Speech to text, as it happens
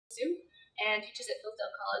and teaches at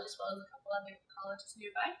Hillsdale College as well as a couple other colleges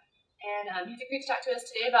nearby. And he's agreed to talk to us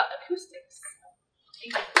today about acoustics.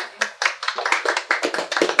 Thank you.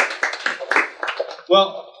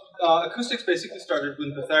 Well, acoustics basically started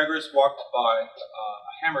when Pythagoras walked by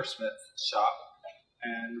a hammersmith shop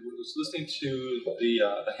and was listening to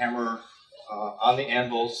the hammer on the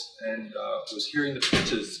anvils and was hearing the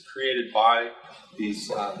pitches created by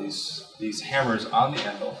these hammers on the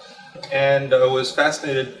anvil, and was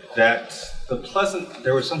fascinated that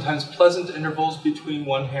there were sometimes pleasant intervals between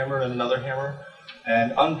one hammer and another hammer,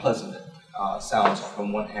 and unpleasant sounds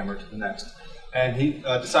from one hammer to the next. And he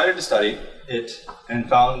decided to study it and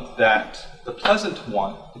found that the pleasant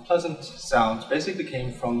sounds basically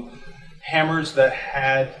came from hammers that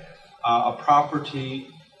had a property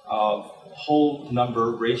of whole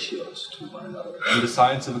number ratios to one another. And the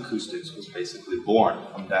science of acoustics was basically born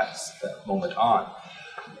from that moment on.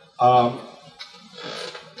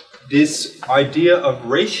 This idea of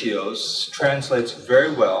ratios translates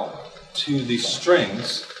very well to the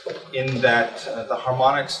strings, in that the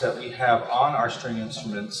harmonics that we have on our string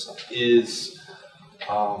instruments is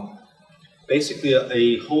basically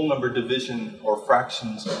a whole number division or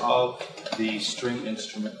fractions of the string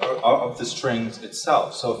instrument, of the strings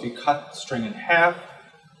itself. So if you cut the string in half,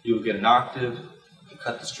 you'll get an octave. If you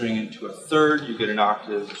cut the string into a third, you get an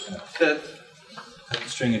octave and a fifth. Cut the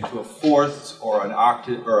string into a fourth or an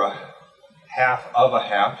octave or a half of a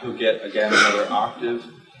half, you'll get again another octave,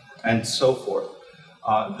 and so forth.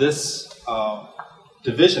 This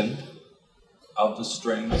division of the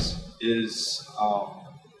strings is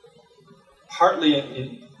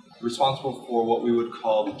partly responsible for what we would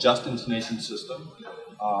call the just intonation system,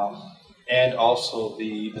 and also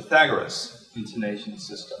the Pythagoras intonation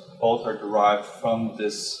system. Both are derived from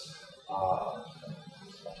this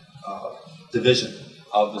division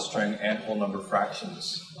of the string and whole number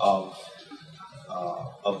fractions of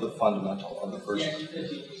the fundamental, of the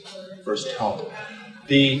first tone.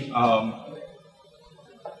 The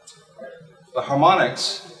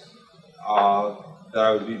harmonics that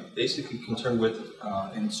I would be basically concerned with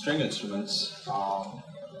in string instruments, I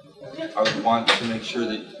would want to make sure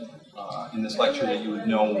that in this lecture that you would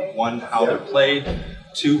know, 1, how they're played,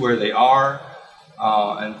 2, where they are,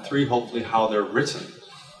 and 3, hopefully how they're written,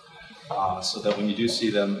 so that when you do see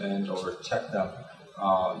them or check them,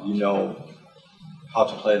 you know how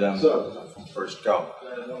to play them from first go.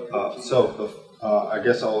 I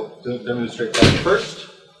guess I'll demonstrate that first.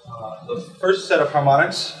 The first set of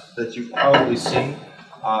harmonics that you've probably seen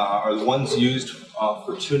are the ones used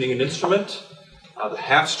for tuning an instrument. The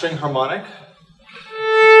half-string harmonic,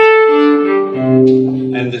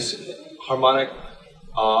 and this harmonic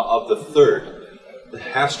of the third. The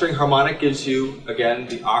half-string harmonic gives you, again,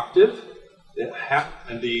 the octave,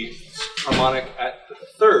 and the harmonic at the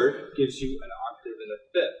third gives you an octave and a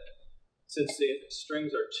fifth. Since the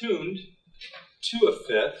strings are tuned to a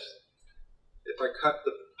fifth, if I cut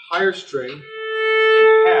the higher string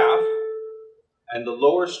in half and the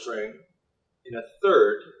lower string in a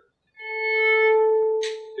third,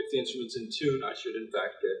 if the instrument's in tune, I should in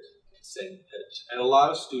fact get the same pitch. And a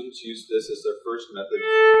lot of students use this as their first method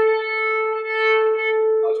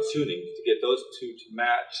of tuning, to get those two to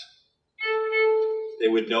match. They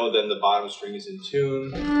would know then the bottom string is in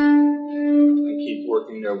tune, and keep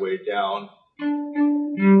working their way down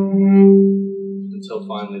until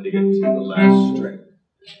finally they get to the last string.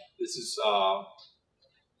 This is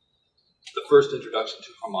the first introduction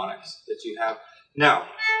to harmonics that you have. Now,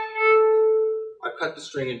 I've cut the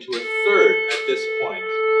string into a third at this point.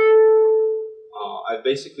 I've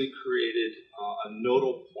basically created a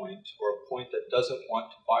nodal point, or a point that doesn't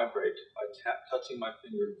want to vibrate, by touching my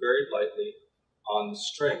finger very lightly on the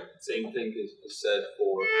string. Same thing is said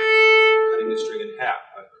for cutting the string in half.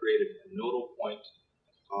 I've created a nodal point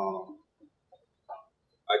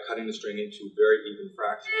by cutting the string into very even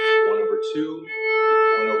fractions. 1/2,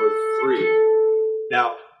 1/3.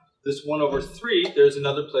 Now, this 1/3, there's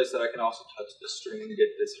another place that I can also touch the string and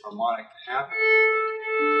get this harmonic to happen.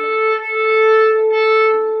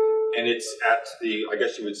 And it's at the, I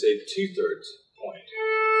guess you would say, the 2/3 point.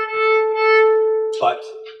 But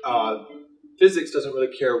physics doesn't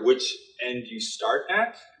really care which end you start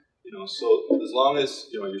at. So as long as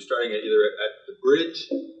you're starting at either at the bridge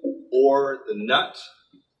or the nut,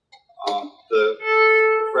 the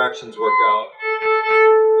fractions work out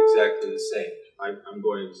exactly the same. I'm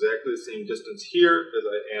going exactly the same distance here as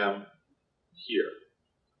I am here,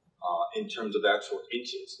 in terms of actual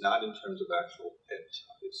inches, not in terms of actual pitch,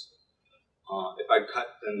 obviously. If I cut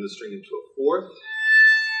then the string into a fourth,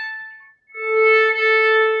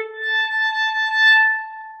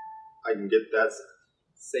 I can get that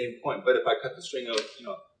same point. But if I cut the string out,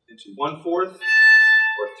 into 1/4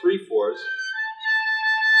 or 3/4,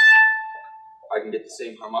 I can get the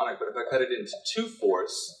same harmonic. But if I cut it into 2/4,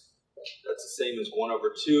 that's the same as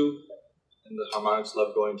 1/2, and the harmonics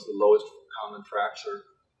love going to the lowest common fracture.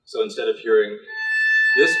 So instead of hearing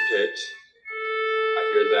this pitch, I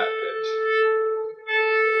hear that pitch.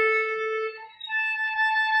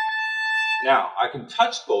 Now, I can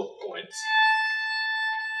touch both points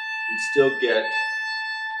and still get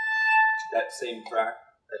that same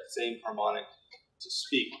harmonic to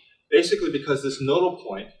speak. Basically because this nodal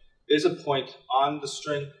point is a point on the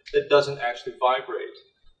string that doesn't actually vibrate.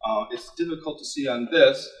 It's difficult to see on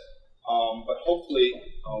this, but hopefully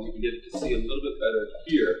we can get to see a little bit better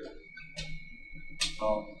here.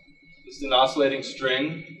 This is an oscillating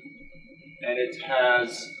string, and it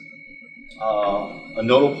has a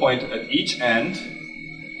nodal point at each end,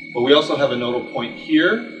 but we also have a nodal point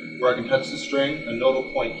here where I can touch the string, a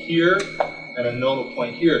nodal point here, and a nodal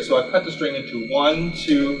point here. So I've cut the string into 1,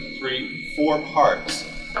 2, 3, 4 parts.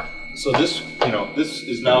 So this, this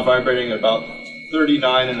is now vibrating at about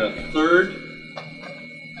 39 1/3.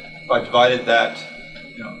 If I divided that,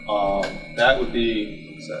 that would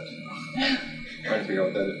be, what's that? I'm trying to figure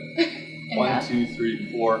out what that is. 1, 2,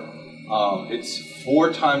 3, 4. It's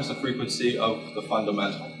 4 times the frequency of the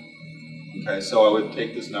fundamental. Okay, so I would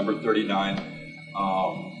take this number 39,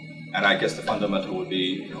 and I guess the fundamental would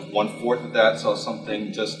be 1/4 of that, so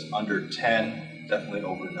something just under 10, definitely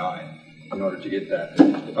over 9, in order to get that.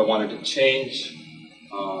 If I wanted to change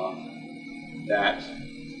that,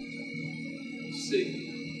 let's see,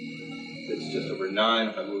 it's just over 9.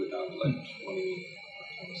 If I move it down to like 20,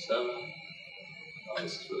 27, oh,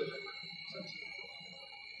 this is really sensitive.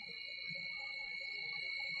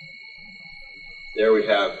 There we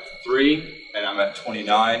have 3, and I'm at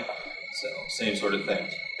 29, so same sort of thing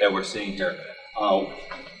that we're seeing here.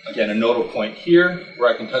 Again, a nodal point here where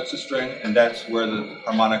I can touch the string, and that's where the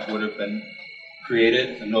harmonic would have been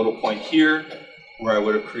created. A nodal point here where I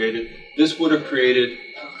would have created, this would have created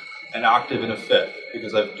an octave and a fifth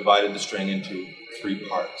because I've divided the string into 3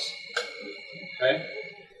 parts. Okay?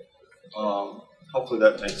 Hopefully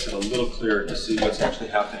that makes it a little clearer to see what's actually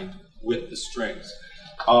happening with the strings.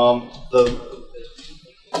 The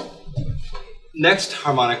next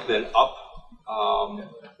harmonic then up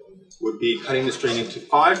would be cutting the string into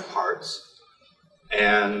 5 parts,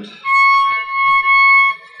 and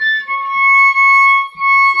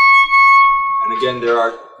again there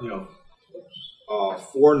are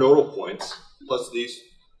 4 nodal points plus the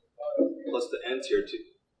ends here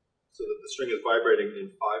so that the string is vibrating in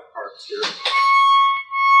 5 parts here.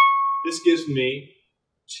 This gives me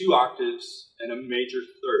 2 octaves and a major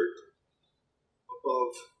third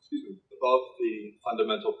above the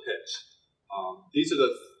fundamental pitch. These are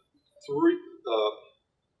the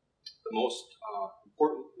most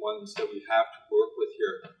important ones that we have to work with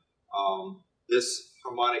here. This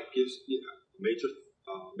harmonic gives a major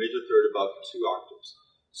third above 2 octaves.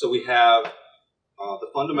 So we have the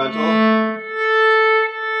fundamental,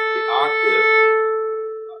 the octave,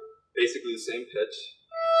 basically the same pitch,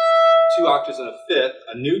 2 octaves and a fifth,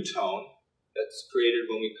 a new tone that's created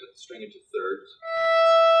when we cut the string into thirds,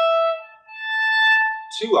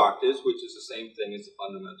 2 octaves, which is the same thing as the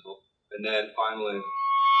fundamental, and then finally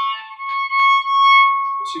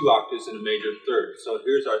 2 octaves and a major third. So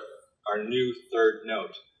here's our new third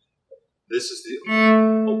note. This is the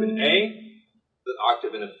open A, the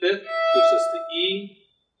octave and a fifth gives us the E,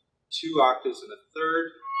 2 octaves and a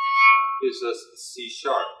third gives us the C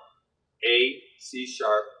sharp. A, C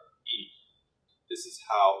sharp, E. This is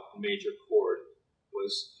how a major chord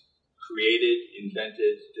was created,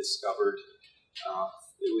 invented, discovered.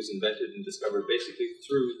 It was invented and discovered basically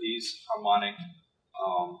through these harmonic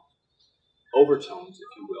overtones,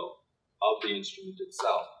 if you will, of the instrument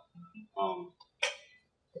itself.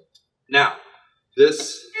 Now,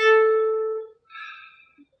 this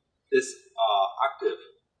octave,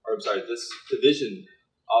 or I'm sorry, this division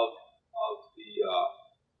of the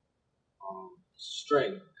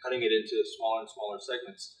string, cutting it into smaller and smaller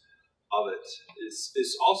segments of it,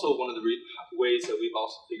 is also one of the ways that we've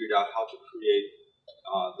also figured out how to create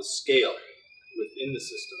the scale within the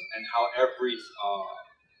system, and how every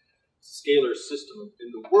scalar system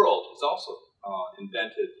in the world has also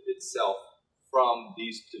invented itself from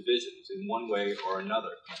these divisions in one way or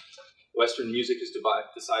another. Western music has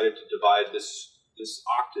decided to divide this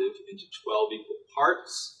octave into 12 equal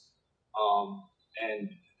parts, and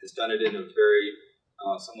has done it in a very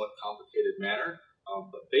somewhat complicated manner,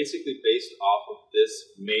 but basically based off of this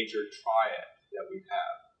major triad that we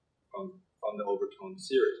have from the overtone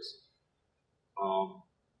series.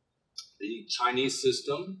 The Chinese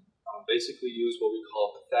system basically used what we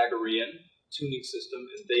call a Pythagorean tuning system,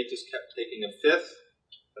 and they just kept taking a fifth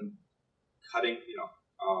and cutting,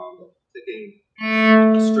 taking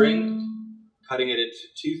a string, cutting it into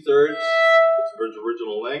 2/3 its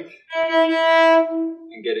original length,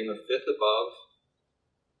 and getting a fifth above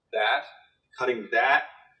that, cutting that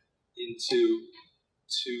into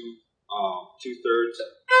 2/3,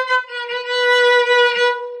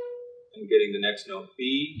 and getting the next note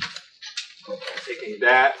B, taking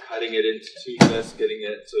that, cutting it into 2/5, getting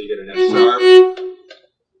it so you get an F sharp,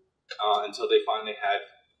 until they finally had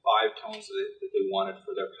 5 tones that they wanted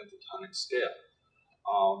for their pentatonic scale.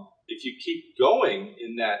 If you keep going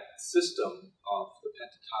in that system of the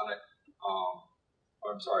pentatonic,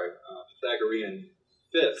 Pythagorean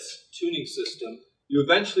fifths tuning system, you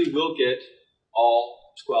eventually will get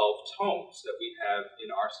all 12 tones that we have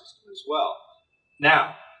in our system as well.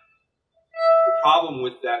 Now, the problem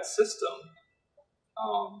with that system,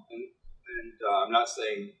 I'm not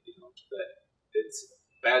saying that it's a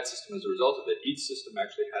bad system as a result of it. Each system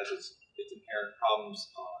actually has its inherent problems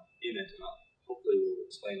in it. Hopefully we'll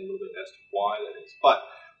explain a little bit as to why that is. But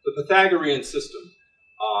the Pythagorean system,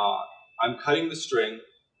 I'm cutting the string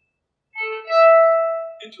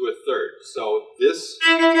into a third. So this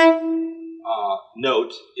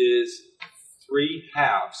note is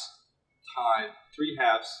 3/2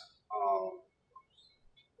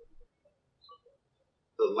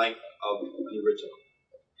 the length of the original.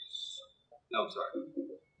 No, I'm sorry. I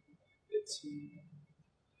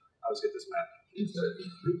always get this math.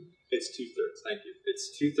 It's 2/3. Thank you.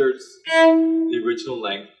 It's 2/3 the original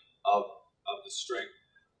length of the string.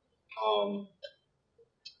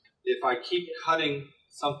 If I keep cutting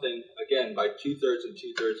something again by 2/3 and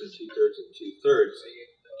 2/3 and 2/3 and 2/3,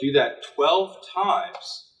 do that 12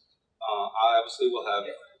 times. I obviously will have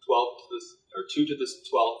 12 to this, or 2 to this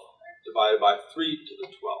 12th divided by 3 to the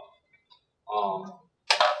 12th.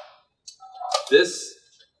 This,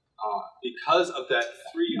 because of that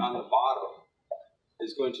 3 on the bottom,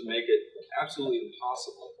 is going to make it absolutely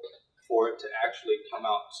impossible for it to actually come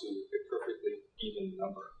out to a perfectly even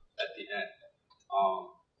number at the end.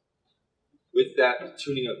 With that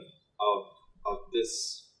tuning of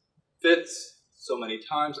this fifths so many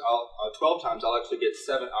times, 12 times, I'll actually get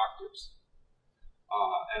 7 octaves.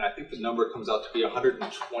 And I think the number comes out to be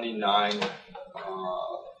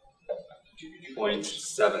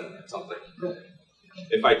 129.7 something.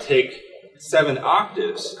 If I take 7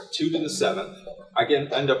 octaves, 2 to the 7th, I can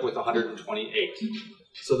end up with 128.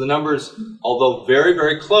 So the numbers, although very,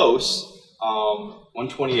 very close,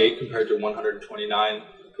 128 compared to 129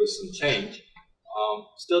 with some change,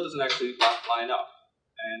 still doesn't actually line up.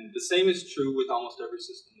 And the same is true with almost every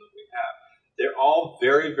system that we have. They're all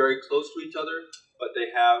very, very close to each other, but they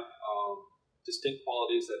have distinct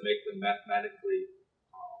qualities that make them mathematically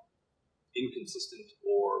inconsistent,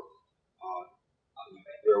 or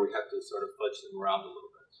where we have to sort of fudge them around a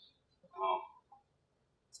little bit.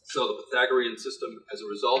 So the Pythagorean system, as a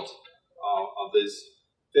result of these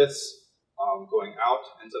fifths going out,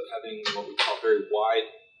 ends up having what we call very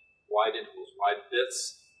wide intervals, wide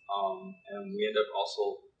fifths, and we end up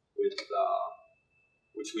also with,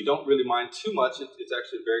 which we don't really mind too much. It's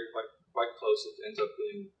actually quite close. It ends up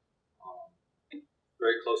being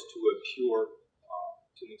very close to a pure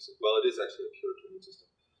tuning system. Well, it is actually a pure tuning system.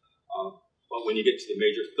 But when you get to the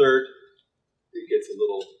major third, it gets a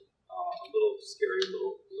little scary, a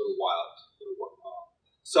little wild.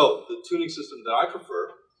 So the tuning system that I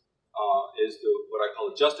prefer is what I call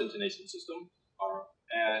a just intonation system,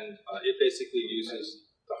 and it basically uses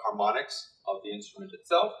the harmonics of the instrument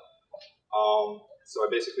itself. So I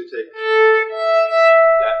basically take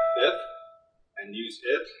that fifth and use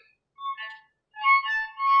it.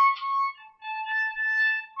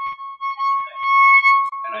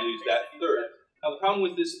 And I use that third. Now the problem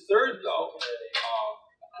with this third, though,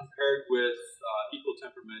 compared with equal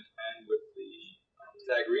temperament and with the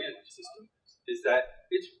Pythagorean system, is that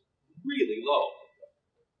it's really low.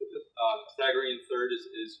 The Pythagorean third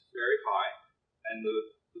is very high, and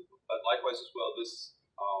but likewise as well, this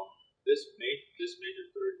major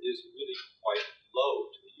third is really quite low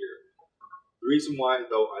to the ear. The reason why,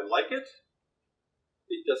 though, I like it,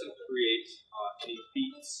 it doesn't create any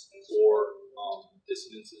beats or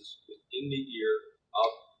dissonances within the ear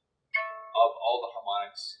of all the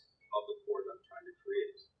harmonics of the chord I'm trying to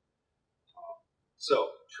create.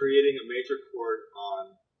 So creating a major chord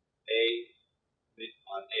on A,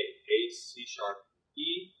 C sharp,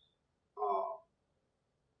 E,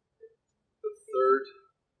 the third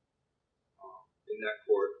in that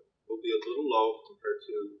chord will be a little low compared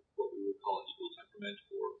to what we would call equal temperament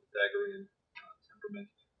or Pythagorean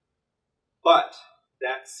temperament.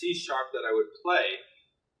 C sharp that I would play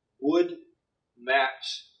would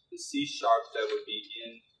match the C sharp that would be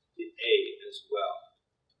in the A as well.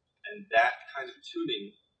 And that kind of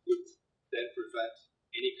tuning would then prevent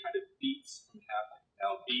any kind of beats from happening.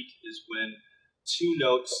 Now, beat is when two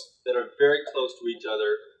notes that are very close to each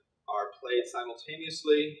other are played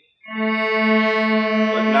simultaneously,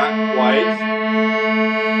 but not quite.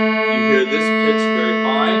 You hear this pitch very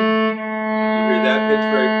fine. You hear that pitch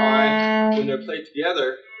very fine. When they're played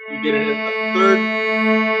together, you get a third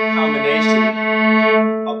combination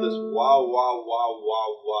of this wah, wah, wah, wah,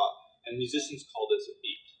 wah. And musicians call this a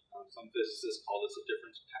beat. Some physicists call this a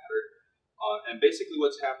difference pattern. And basically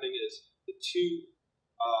what's happening is the two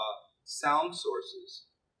sound sources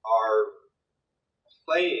are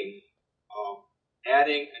playing,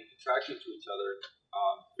 adding and contracting to each other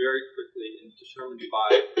very quickly and determined by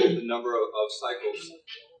the number of cycles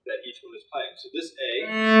that each one is playing. So this A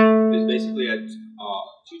is basically at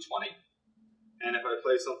 220. And if I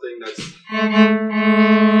play something that's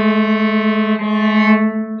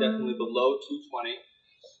definitely below 220,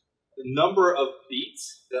 the number of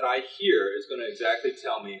beats that I hear is going to exactly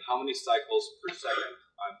tell me how many cycles per second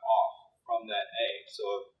I'm off from that A.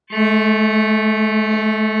 So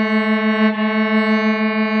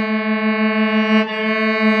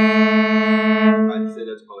I'd say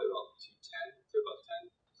that's probably about 210 to about 10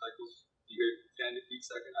 cycles. You hear 10 beats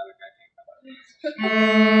a second? I can't count that.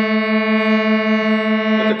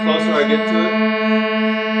 But the closer I get to it,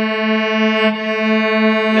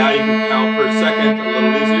 now you can count per second a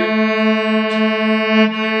little easier.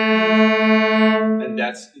 And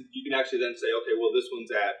you can actually then say, okay, well, this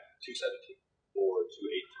one's at 217 or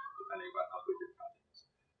 218, depending on how good your counting is.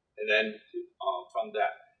 And then from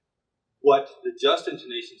that, what the just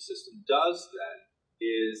intonation system does then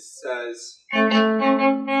is says,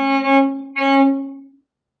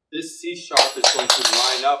 this C sharp is going to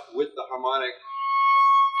line up with the harmonic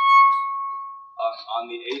on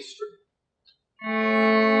the A string.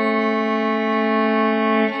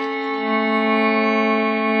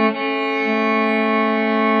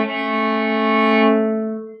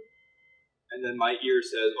 And then my ear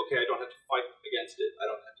says, okay, I don't have to fight against it. I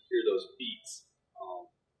don't have to hear those beats.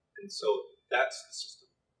 And so that's the system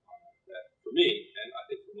that, for me, and I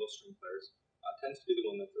think for most string players, tends to be the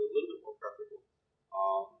one that's a little bit more preferable.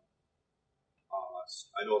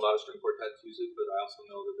 I know a lot of string quartets use it, but I also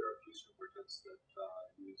know that there are a few string quartets that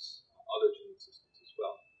use other tuning systems as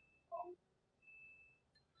well.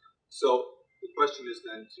 So the question is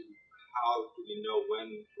then to how do we know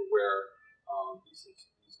when or where these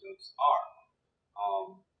notes are?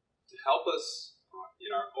 To help us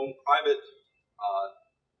in our own private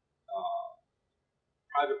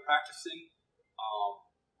practicing,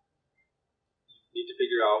 you need to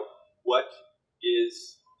figure out what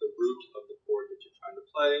is the root of the chord that you're trying to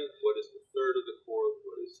play, what is the third of the chord,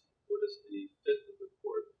 what is the fifth of the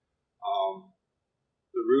chord.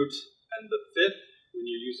 The root and the fifth, when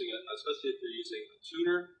you're using it, especially if you're using a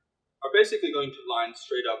tuner, are basically going to line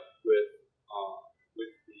straight up with the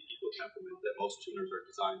equal temperament that most tuners are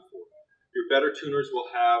designed for. Your better tuners will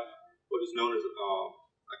have what is known as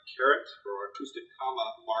a caret or acoustic comma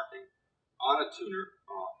marking on a tuner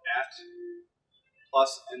at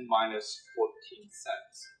plus and minus 14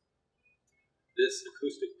 cents. This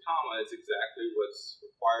acoustic comma is exactly what's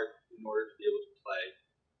required in order to be able to play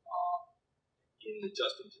in the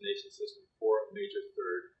just intonation system for a major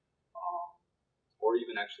third, or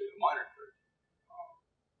even actually a minor third.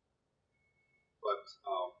 But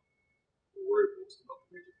we'll worry mostly about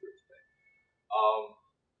the major third today.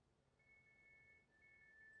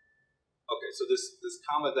 Okay, so this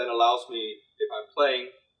comma then allows me, if I'm playing.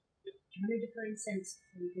 Minor deferring sense.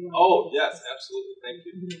 Oh yes, absolutely. Thank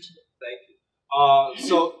you. Thank you.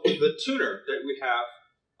 So the tuner that we have.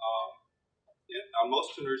 On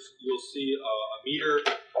most tuners, you'll see a meter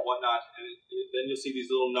and whatnot, and then you'll see these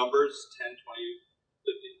little numbers, 10, 20,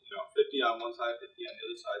 50 on one side, 50 on the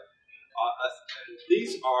other side. And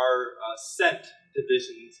these are cent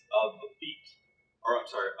divisions of a beat, or I'm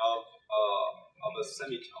sorry, of a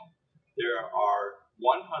semitone. There are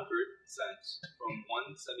 100 cents from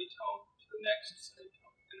one semitone to the next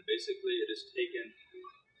semitone, and basically it has taken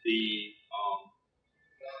the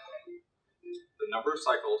number of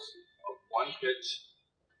cycles of one pitch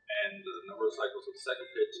and the number of cycles of the second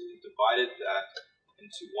pitch and divided that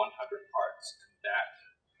into 100 parts, and that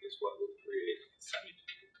is what will create a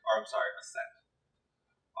semitone, or I'm sorry, a cent.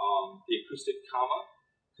 The acoustic comma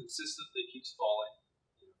consistently keeps falling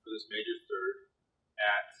for this major third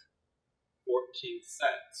at 14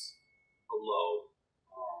 cents below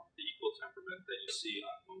the equal temperament that you see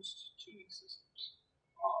on most tuning systems.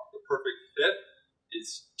 The perfect fifth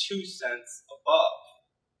is 2 cents above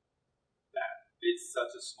that. It's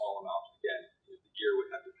such a small amount. Again, the ear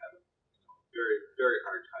would have to have a very, very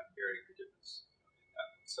hard time hearing the difference in that.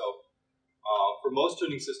 So for most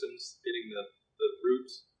tuning systems, getting the root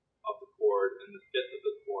of the chord and the fifth of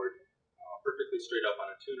the chord perfectly straight up on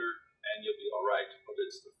a tuner, and you'll be all right. But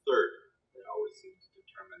it's the third that always seems to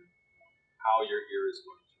determine how your ear is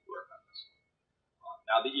going to work on this one.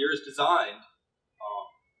 Now, the ear is designed,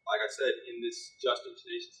 like I said, in this just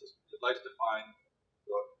intonation system. It likes to find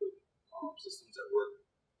the systems that work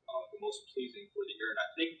the most pleasing for the ear, and I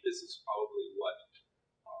think this is probably what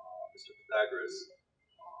Mr. Pythagoras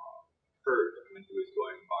heard when he was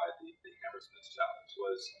going by the Hammersmith challenge,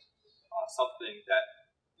 was something that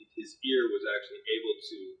his ear was actually able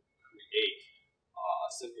to create a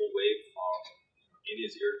simple waveform in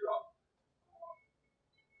his eardrum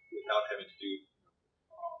without having to do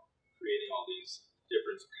creating all these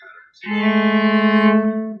different patterns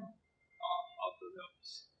of the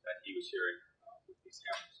notes that he was hearing with these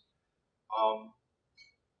hammers.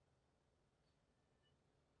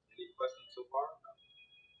 Any questions so far?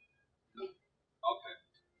 No? Okay.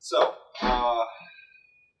 So,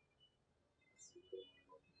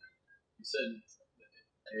 you said that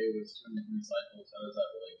A was 23 cycles. How does that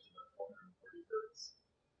relate to the 440 hertz?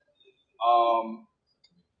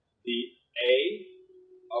 The A,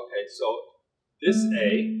 okay, so this A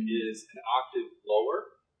is an octave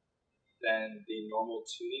lower than the normal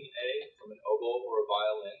tuning A from an oboe or a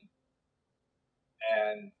violin.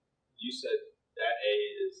 And you said that A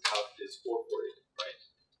is 440, right?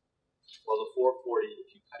 Well, the 440,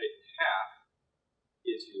 if you cut it in half,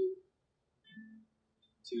 gives you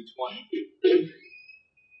 220.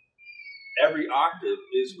 Every octave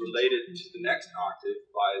is related to the next octave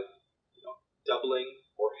by doubling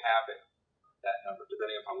or halving that number,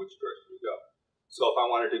 depending upon which direction you go. So if I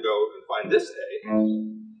wanted to go and find this A, I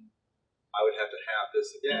would have to halve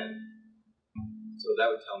this again. So that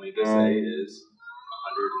would tell me this A is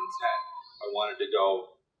 110. If I wanted to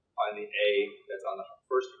go find the A that's on the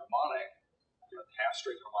first harmonic, the half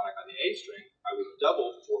string harmonic on the A string, I would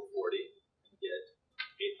double 440 and get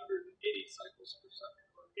 880 cycles per second,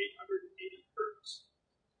 or 880 hertz.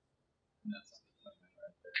 And that's on the 29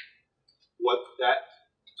 right there. What that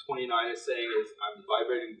 29 is saying is I'm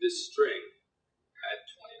vibrating this string at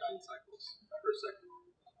 29 cycles per second.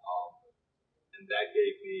 And that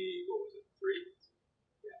gave me, what was it, 3?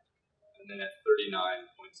 Yeah. And then at 39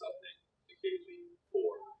 point something, it gave me 4.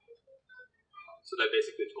 So that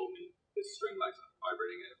basically told me this string likes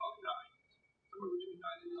vibrating at about 9, somewhere between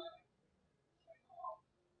 9 and 9.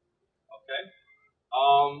 Okay.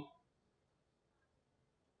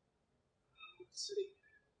 Let's see.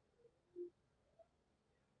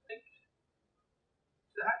 I think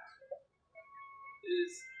that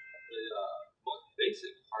is the most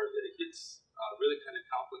basic part of it. It gets really kind of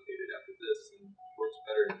complicated after this and works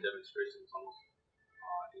better in demonstrations almost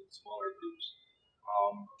in smaller groups.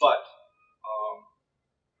 But I'm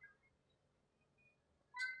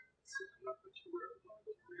not quite sure where I want to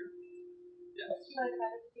go from here. Yes. Do you want to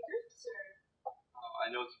divide it into groups, or?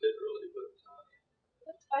 I know it's a bit early, but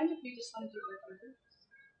That's fine if we just want to do it in groups.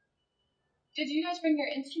 Did you guys bring your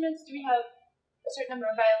instruments? Do we have a certain number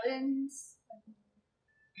of violins?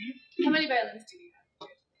 How many violins do we have?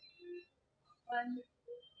 1.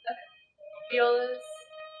 Okay. Violas.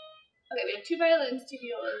 Okay, we have 2 violins, 2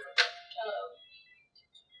 violas, cello.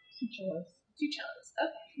 2 cellos. 2 cellos.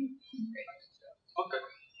 Okay. Great. okay.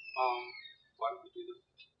 Why don't we do this?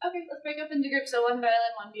 Okay, let's break up into groups. So 1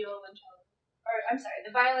 violin, 1 viola, 1 cello. Or I'm sorry,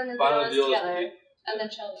 the violin and the Violin, violas violas, together, yeah. and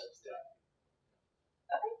then cellos.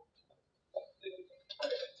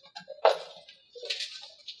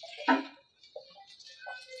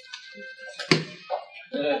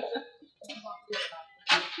 Okay.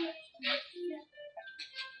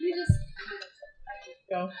 We just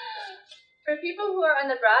Go. For people who are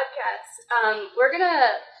on the broadcast, we're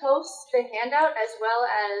gonna post the handout as well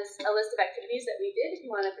as a list of activities that we did. If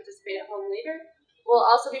you want to participate at home later, we'll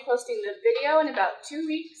also be posting the video in about 2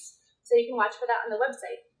 weeks, so you can watch for that on the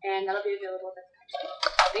website, and that'll be available at the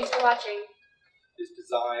time. Thanks for watching. Is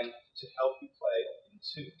designed to help you play in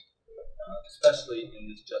tune, especially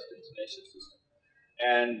in this just intonation system.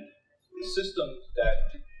 And the system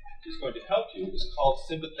that is going to help you is called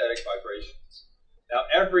sympathetic vibrations. Now,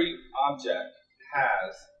 every object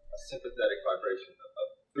has a sympathetic vibration, a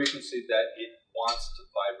frequency that it wants to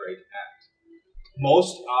vibrate at.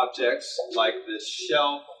 Most objects, like this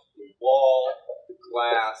shelf, the wall, the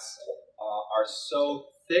glass, are so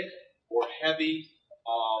thick or heavy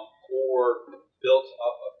or built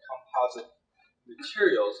up of composite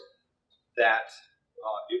materials that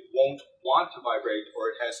it won't want to vibrate, or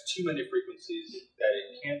it has too many frequencies that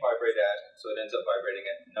it can't vibrate at, so it ends up vibrating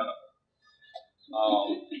at none of them.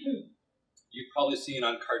 You've probably seen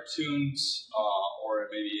on cartoons,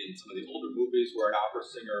 or maybe in some of the older movies, where an opera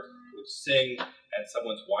singer would sing and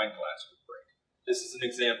someone's wine glass would break. This is an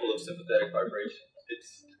example of sympathetic vibration.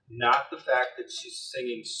 It's not the fact that she's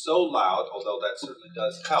singing so loud, although that certainly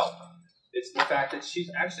does help. It's the fact that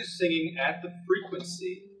she's actually singing at the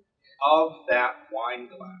frequency of that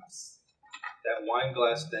wine glass. That wine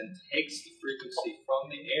glass then takes the frequency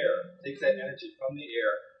from the air, takes that energy from the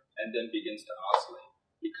air, and then begins to oscillate.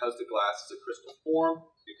 Because the glass is a crystal form,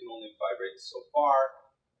 it can only vibrate so far,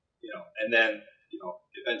 and then,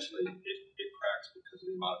 eventually it cracks because of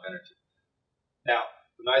the amount of energy. Now,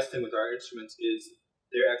 the nice thing with our instruments is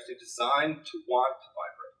they're actually designed to want to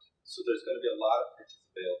vibrate. So there's going to be a lot of pitches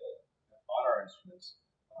available on our instruments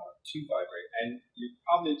to vibrate. And you've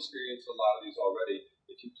probably experienced a lot of these already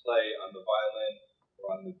if you play on the violin or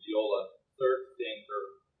on the viola, third finger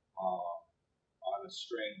on a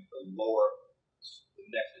string, the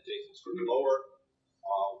next adjacent string lower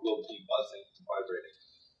will be buzzing and vibrating.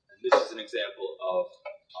 And this is an example of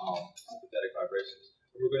sympathetic vibrations.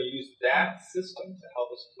 And we're going to use that system to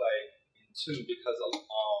help us play in tune because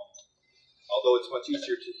although it's much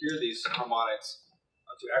easier to hear these harmonics,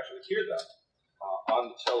 to actually hear them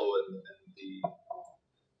on the cello and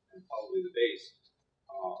probably the bass,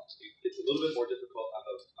 it's a little bit more difficult on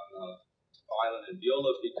the violin and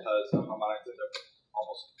viola because the harmonics end up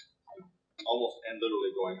almost and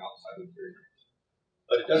literally going outside of the hearing range.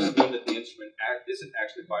 But it doesn't mean that the instrument isn't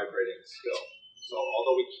actually vibrating still. So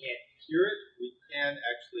although we can't hear it, we can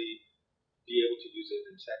actually be able to use it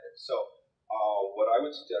and check it. So what I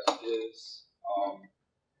would suggest is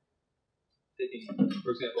taking,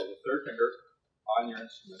 for example, the third finger on your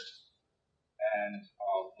instrument, and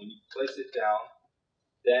when you place it down,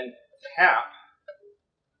 then tap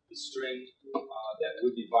the string that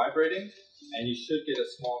would be vibrating, and you should get a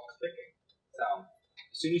small clicking sound.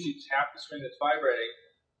 As soon as you tap the string that's vibrating,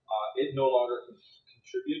 it no longer can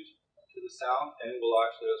contribute to the sound, and it will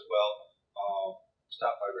actually as well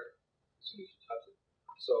stop vibrating as soon as you touch it.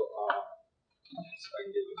 So, I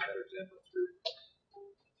can give you a better example through.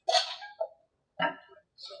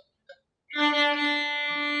 So.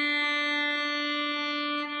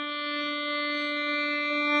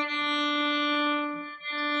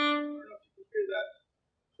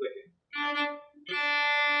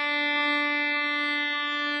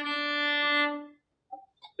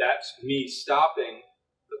 That's me stopping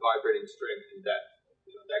the vibrating string, and that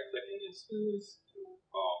clicking is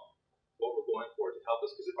what we're going for to help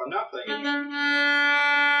us. Because if I'm not playing in tune,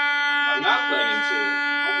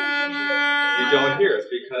 you don't hear it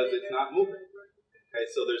because it's not moving. Okay,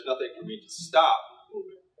 so there's nothing for me to stop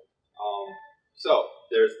moving. So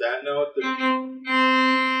there's that note.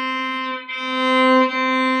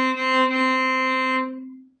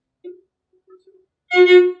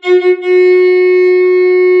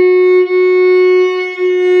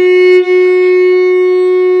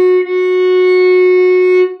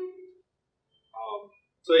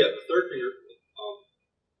 So yeah, the third finger,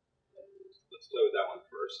 let's play with that one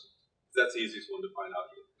first. That's the easiest one to find out.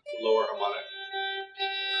 The lower harmonic.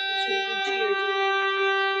 Should we do G or D?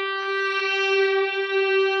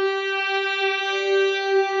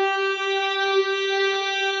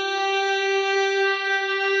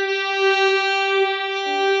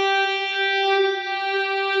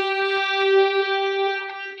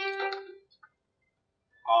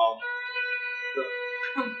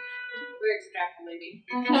 We're extrapolating.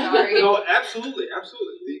 Sorry. No, absolutely.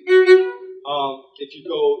 If you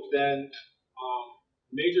go then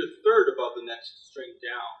major third above the next string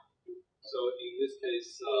down, so in this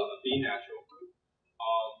case a B natural,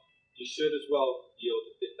 you should as well be able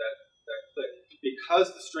to get that click.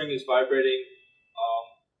 Because the string is vibrating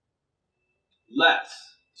less,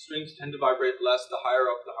 strings tend to vibrate less the higher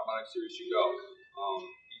up the harmonic series you go.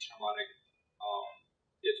 Each harmonic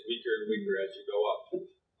gets weaker and weaker as you go up.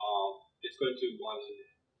 It's going to want to,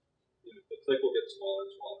 the click will get smaller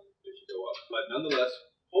and smaller as you go up. But nonetheless,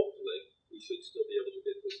 hopefully, we should still be able to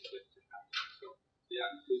get this click to happen. So,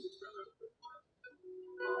 yeah, please experiment with it.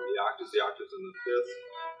 The octaves in the fifth.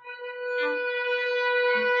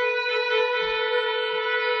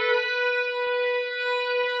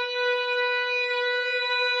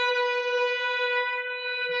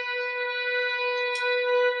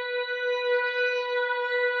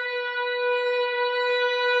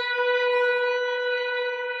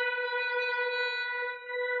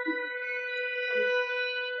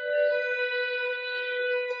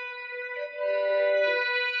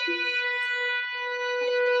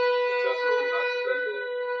 Successful, not successful.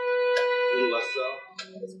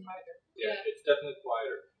 quieter. Yeah, it's definitely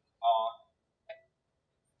quieter.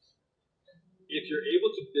 If you're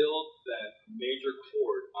able to build that major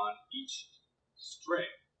chord on each string,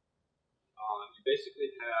 you basically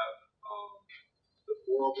have the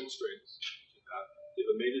four open strings. You have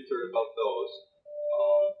a major third above those,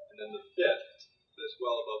 and then the fifth as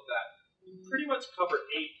well above that. You pretty much cover 8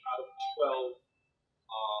 out of 12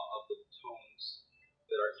 of the tones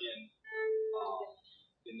that are in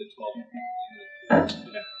the 12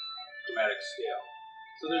 in a chromatic scale.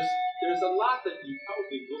 So there's a lot that you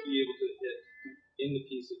probably will be able to hit in the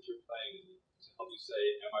piece that you're playing to help you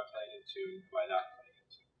say, am I playing in tune? Am I not playing in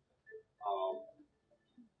tune?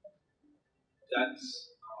 That's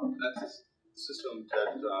a system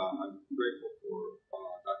that I'm grateful for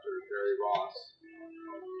Dr. Barry Ross,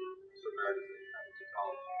 Professor Emeritus at Hamilton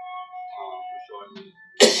College, for showing me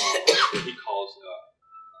what he calls a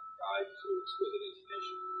guide to exquisite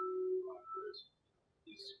intonation.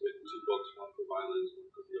 He's written 2 books, one for violins,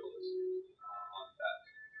 one for violas, on that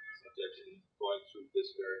subject and going through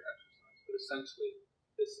this very exercise. But essentially,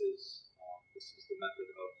 this is the method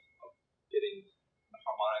of getting the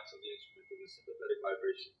harmonics of the instrument and the sympathetic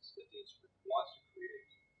vibrations that the instrument wants to create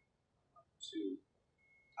to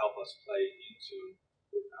help us play in tune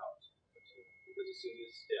without a tune. Because as soon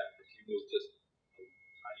as, if you move just a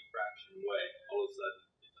tiny fraction away, all of a sudden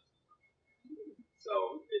it doesn't work.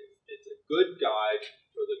 So it's a good guide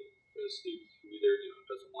for the student who either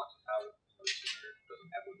doesn't want to have a tuner,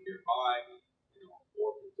 doesn't have one nearby, or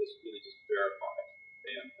who just really just verify,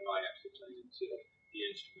 am I actually playing in tune? The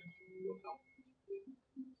instrument will help the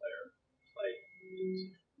player play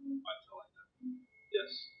in tune by telling them, yes,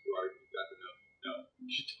 you've got the note. No,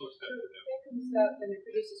 you don't have the note. It comes out and it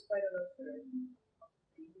produces quite a low third.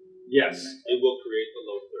 Yes, it will create the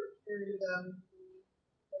low third. And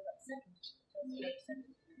what about second?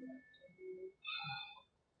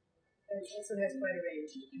 It also has quite a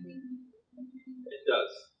range. It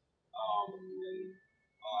does.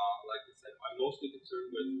 Like I said, I'm mostly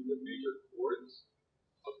concerned with the major chords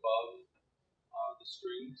above the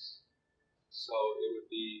strings. So it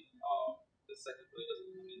would be the second really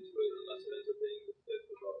doesn't come into it unless it ends up being the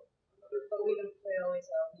fifth above another chord. But we don't play always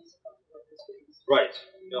our music on the strings. Right.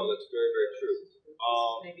 No, that's very, very true.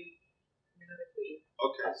 Maybe another key.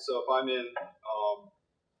 Okay, so if I'm in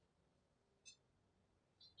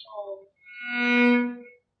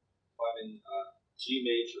G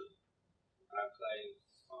major and I'm playing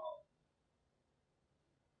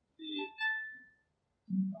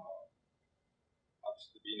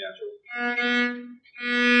obviously the B natural, I'm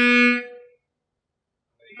going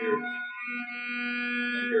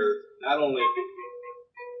to hear not only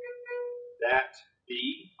that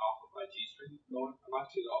B off of my G string going, I'm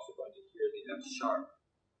actually also going to hear the F sharp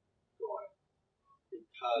going,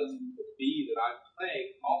 because the B that I'm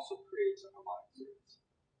playing also creates a harmonic series.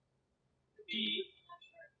 B,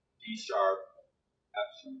 D sharp, F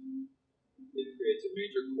sharp. It creates a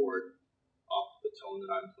major chord off the tone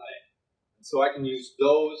that I'm playing. And so I can use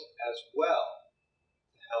those as well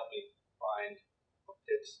to help me find a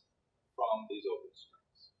pitch from these open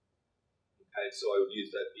strings. Okay, so I would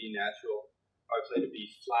use that B natural. If I played a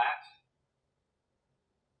B flat,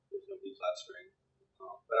 there's no B flat string,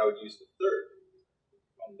 but I would use the third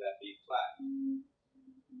from that B flat.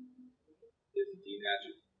 There's a D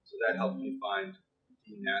natural. So that helps me find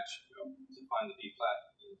D natural, to find the B flat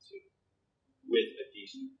with a D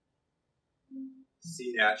string.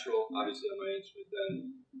 C natural, obviously on my instrument,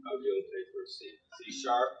 then I would be able to play for a C. C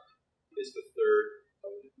sharp is the third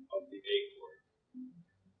of the A chord.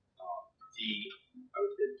 D, I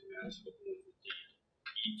would hit to match with the D.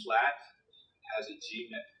 E flat has a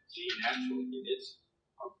G natural in its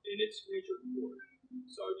major chord,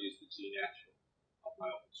 so I would use the G natural of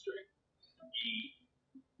my open string. E,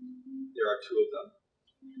 there are 2 of them.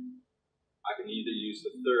 I can either use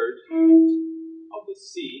the third of the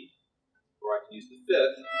C, or I can use the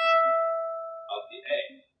fifth of the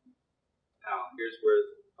A. Now, here's where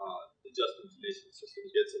the just intonation system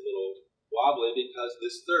gets a little wobbly, because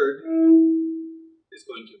this third is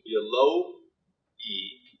going to be a low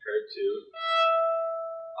E compared to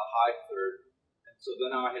a high third. And so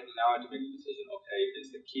then now I have to make a decision, okay,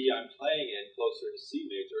 is the key I'm playing in closer to C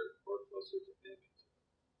major or closer to A major?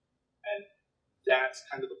 And that's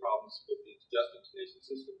kind of the problems with the just intonation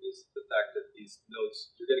system, is the fact that these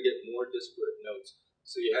notes, you're going to get more disparate notes.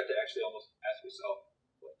 So you have to actually almost ask yourself,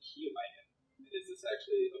 what key am I in? And is this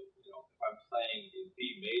actually, if I'm playing in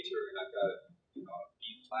B major and I've got a B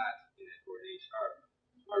flat in it or an A sharp,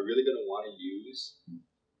 am I really going to want to use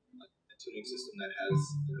a tuning system that has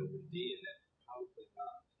an open D in it? Probably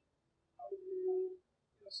not.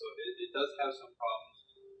 So it does have some problems.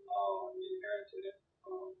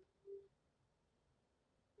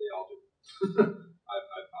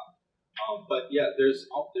 I've found. But yeah, there's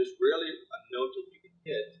rarely a note that you can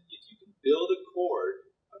hit if you can build a chord,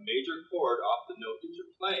 a major chord off the note that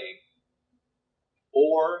you're playing,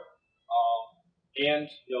 or and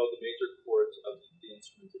know the major chords of the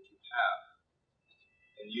instrument that you have,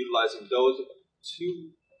 and utilizing those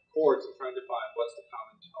two chords and trying to find what's the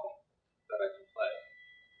common tone that I can play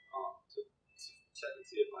to check and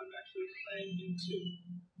see if I'm actually playing in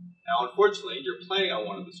tune. Now, unfortunately, you're playing on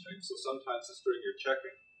one of the strings, so sometimes the string you're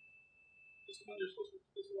checking is the one you're supposed to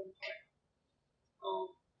is the one you're playing.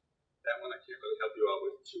 That one I can't really help you out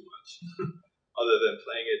with too much, other than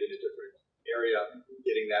playing it in a different area,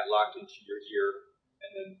 getting that locked into your ear, and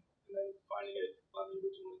then finding it on the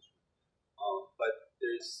original instrument. But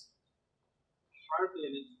there's hardly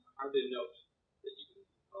a note that you can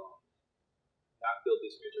not build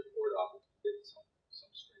this major chord off and get some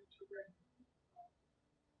string to ring.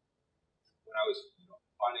 When I was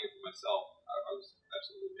finding it for myself, I was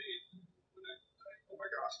absolutely amazed when oh my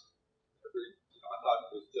gosh, I thought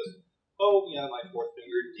it was just, oh yeah, my fourth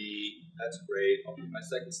finger D, that's great. Okay, my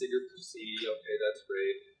second finger C, okay, that's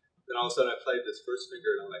great. Then all of a sudden I played this first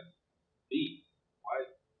finger and I'm like, B, why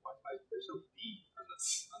there's no B on the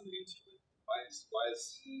instrument. Why is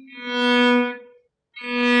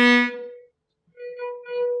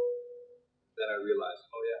then I realized,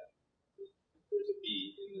 oh yeah, there's a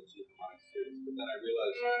B in the G harmonic series. But then I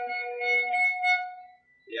realized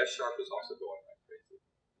the F sharp is also going like crazy.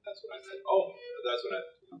 That's when I said, oh, that's when I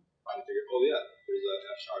finally figured, oh yeah, there's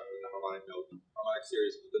an F sharp in the harmonic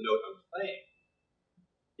series with the note I'm playing.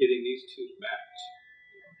 Getting these two to match,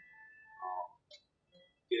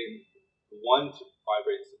 getting the one to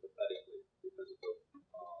vibrate sympathetically because of the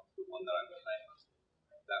one that I'm playing.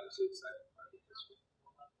 That was the exciting part of this one.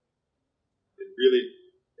 It really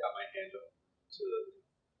got my hand up to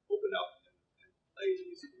open up and play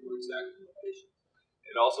these more exact notations.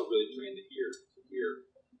 It also really trained the ear to hear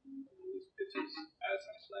these pitches as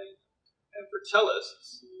I'm playing. And for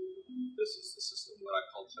cellists, this is the system what I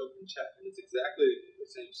call choke and check, and it's exactly the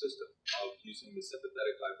same system of using the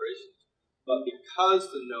sympathetic vibrations. But because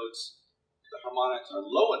the notes, the harmonics are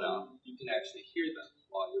low enough, you can actually hear them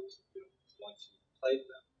while you're once you played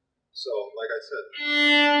them. So, like I said,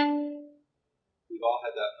 we've all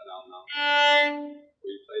had that phenomenon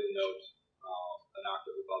where you play the note an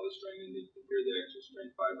octave above the string and you can hear the extra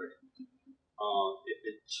string vibrating.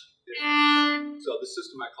 So the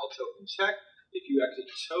system I call choke and check, if you actually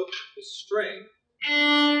choke the string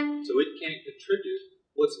so it can't contribute,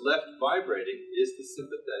 what's left vibrating is the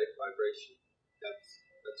sympathetic vibration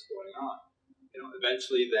that's going on.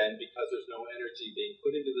 Eventually then, because there's no energy being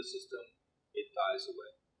put into the system, it dies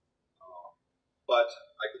away. But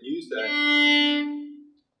I can use that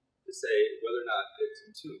to say whether or not it's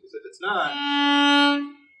in tune. Because if it's not,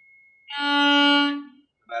 no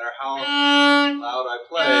matter how loud I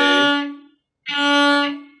play,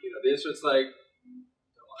 the instrument's like,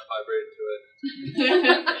 don't want to vibrate into it.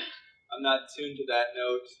 I'm not tuned to that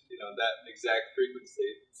note, that exact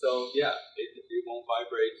frequency. So yeah, it won't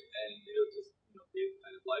vibrate and it'll just be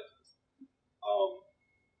kind of lifeless.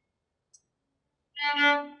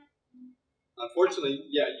 Unfortunately,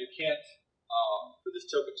 yeah, you can't, for this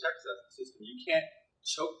choke and check system, you can't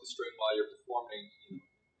choke the string while you're performing in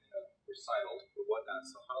a recital or whatnot.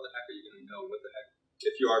 So how the heck are you going to know what the heck,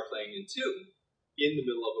 if you are playing in tune in the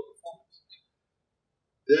middle of a performance?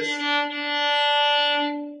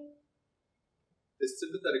 This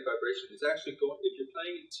sympathetic vibration is actually going, if you're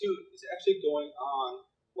playing in tune, is actually going on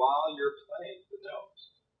while you're playing the note.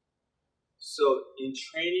 So in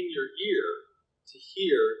training your ear to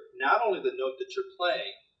hear not only the note that you're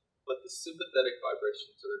playing, but the sympathetic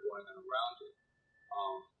vibrations that are going on around it,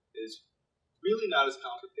 is really not as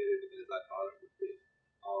complicated as I thought it would be.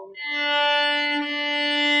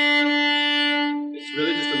 It's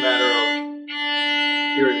really just a matter of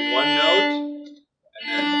hearing one note and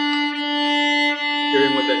then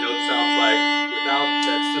hearing what that note sounds like without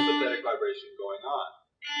that sympathetic vibration going on.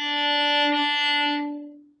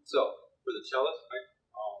 So, for the cellist,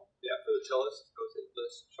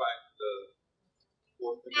 let's try the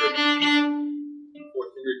fourth finger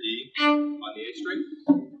D on the A string.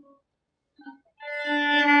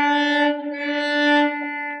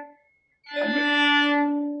 And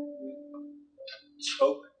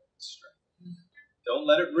choke the string. Don't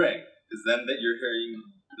let it ring, because then that you're hearing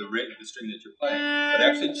the string that you're playing. But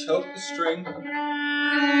actually choke the string.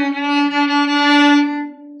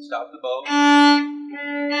 Stop the bow.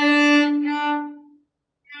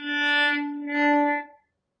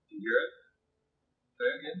 Do you hear it? Play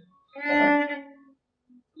it again. A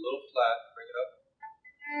little flat. Bring it up.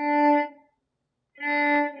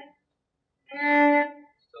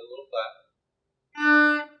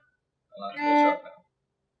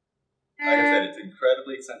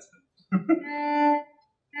 rate sensitive.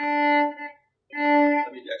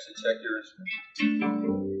 Let me actually check your instrument.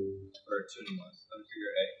 Or tuning was. Let me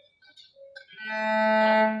figure A.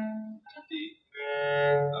 D.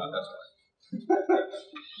 That's right.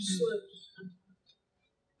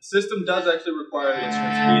 The system does actually require the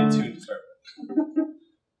instruments to be in tune to start with.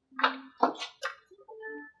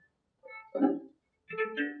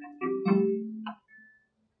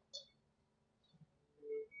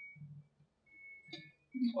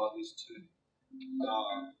 While he's tuning,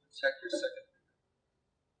 check your second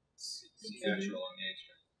C natural on the A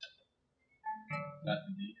string. Not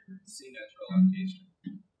the D. C natural on the A string.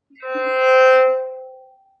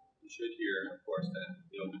 You should hear, of course, that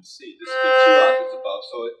the open C. This would be 2 octaves above,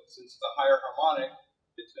 so since it's a higher harmonic,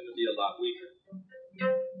 it's going to be a lot weaker.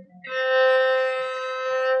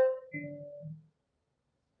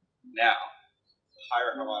 Now,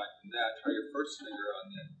 higher harmonic than that, try your first finger on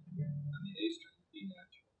the A string, B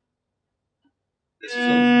natural. This is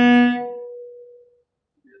a,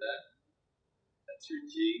 hear that? That's your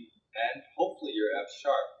G, and hopefully your F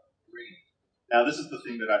sharp ringing. Now this is the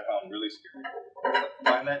thing that I found really scary.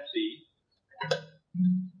 Find that B.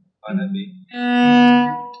 Find that B. Hear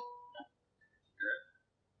it?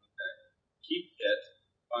 Okay. Keep it.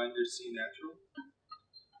 Find your C natural.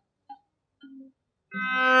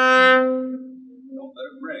 Don't let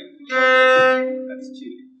it ring. That's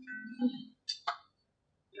tuning.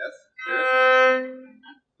 Yes? Hear it? A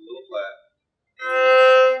little flat.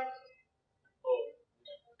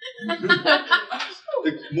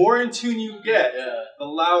 The more in tune you get, the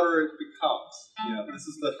louder it becomes. You know, this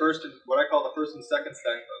is the first, what I call the first and second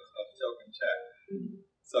step of choke and check.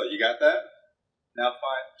 So you got that? Now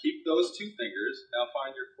keep those 2 fingers. Now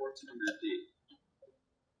find your 4th finger D.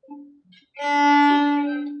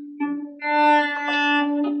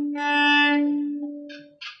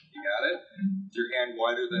 You got it? Is your hand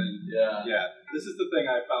wider than? Yeah. This is the thing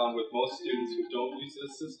I found with most students who don't use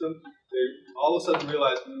this system. They all of a sudden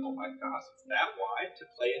realize, oh my gosh, it's that wide to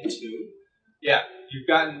play in tune? Yeah, you've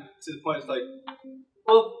gotten to the point it's like,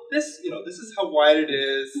 well, this is how wide it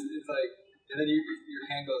is. It's like, and then your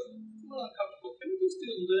hand goes, it's a little uncomfortable. Can we just do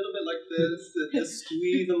a little bit like this? Just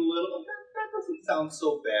squeeze a little. That doesn't sound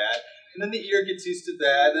so bad. And then the ear gets used to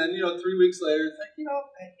that. And 3 weeks later, it's like,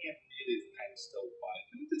 that hand really is kind of still wide.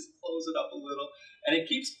 Can we just close it up a little? And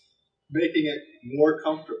it keeps making it more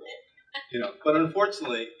comfortable. But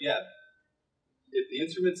unfortunately, if the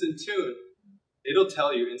instrument's in tune, it'll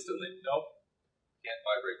tell you instantly, nope, can't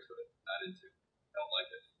vibrate to it, not in tune, don't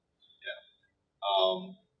like it.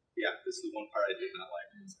 This is the one part I did not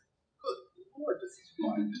like. It's like, good Lord, this is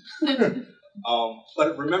fun.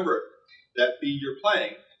 But remember, that B you're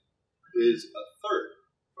playing is a third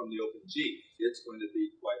from the open G. It's going to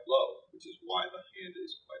be quite low, which is why the hand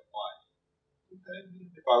is quite wide. Okay?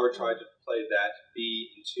 If I were trying to play that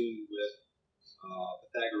B in tune with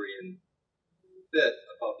Pythagorean fifth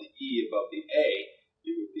above the E above the A,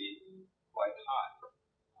 it would be quite high.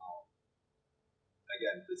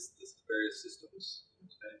 Again, this various systems,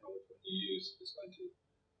 depending on which one you use, is going to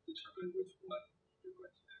determine which one you're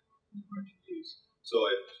going to use. So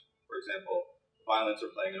if, for example, violins are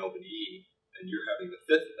playing an open E, and you're having the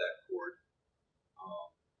fifth of that chord,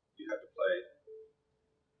 you have to play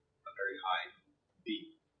a very high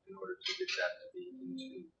B in order to get that to be in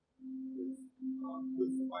tune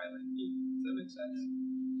with the violin E. Does that make sense?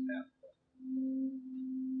 Yeah.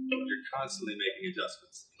 You're constantly making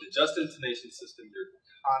adjustments. In the just intonation system, you're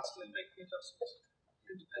constantly making adjustments.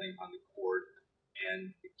 You're depending on the chord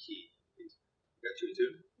and the key. Got you in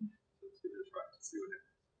tune? Let's give it a try. Let's see what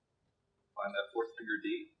happens. Find that 4th finger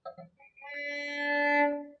D. That's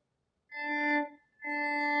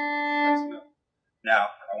enough.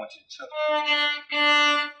 Now, I want you to choke.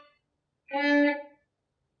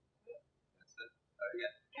 That's it. Try it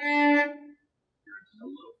again. You're just a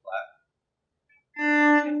little flat.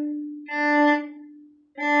 Let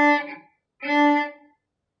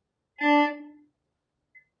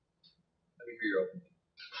me hear your open.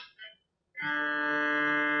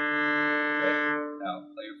 Okay. Now,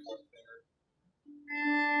 play your 4th finger.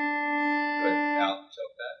 Good. Now,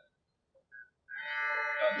 choke that.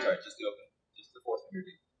 I'm sorry, just the open. Just the 4th finger D.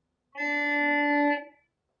 A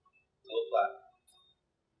little flat.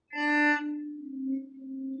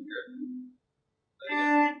 Good. Play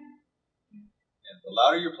again. Yeah, the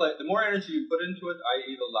louder you play, the more energy you put into it,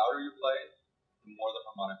 i.e. the louder you play, the more the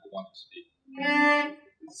harmonic will want to speak.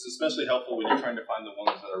 This is especially helpful when you're trying to find the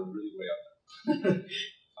ones that are really way up there.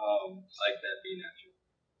 Like that B natural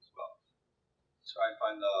as well. Try and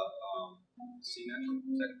find the C natural,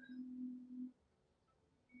 second.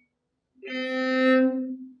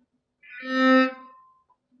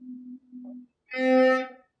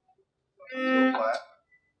 little flat.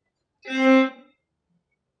 The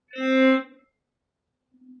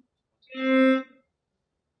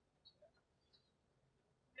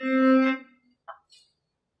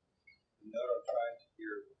note I'm trying to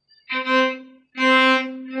hear. You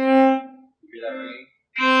hear that ringing?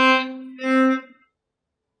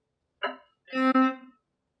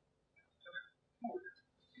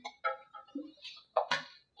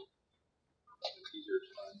 It's easier to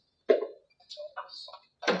find.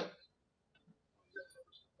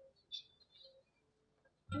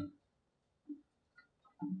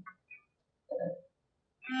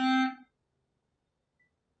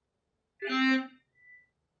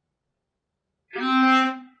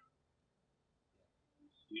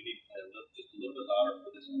 You need to play just a little bit louder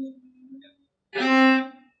for this one.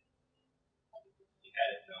 You had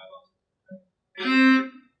it, no, I lost it.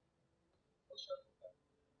 Let's try it.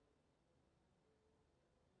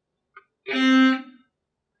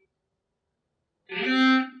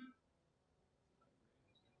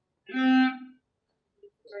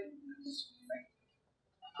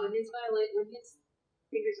 When his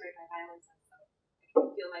fingers are in my violin, I can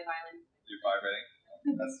feel my violin. You're vibrating?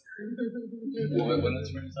 That's When this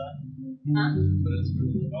brings on? Huh? When this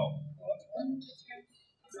brings on? oh, well, that's fine.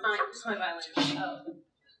 It's my violin. Oh.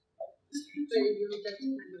 So you look at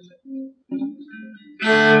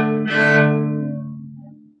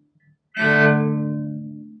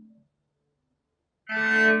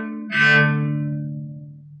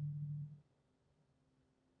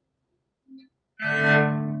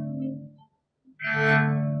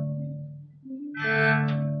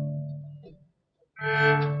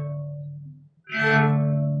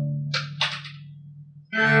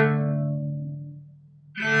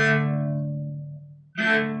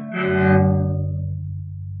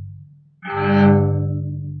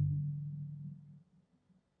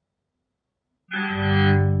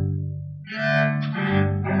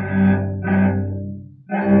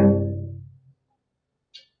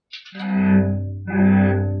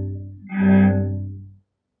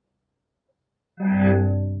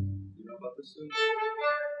You know about this soon?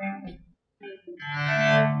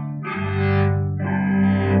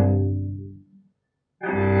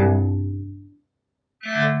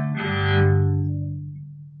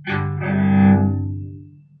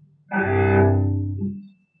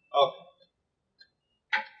 Okay.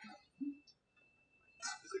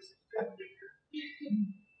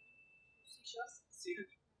 See it.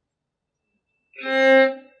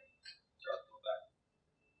 Start to go back.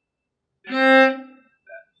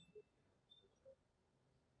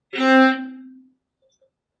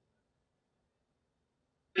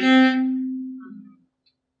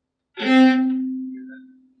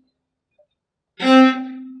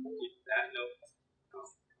 Keep that note.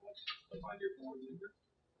 Find your fourth finger.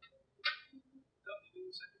 Don't do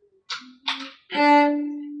the second.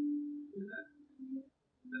 Do that.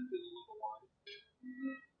 That feels a little wide.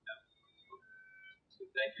 No. So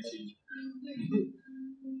thank you, teacher.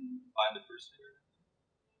 Find the first finger.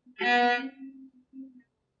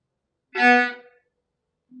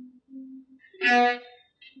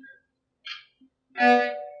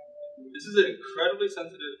 This is an incredibly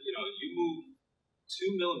sensitive, you move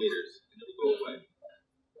 2 millimeters and it'll go away.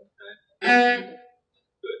 Okay?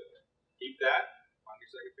 Good. Keep that. Find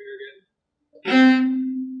your second finger again.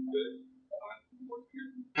 Good. Find the fourth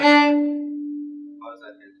finger. How does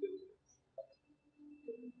that hand feel?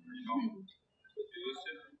 Pretty normal. That's what you're used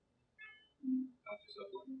to. Not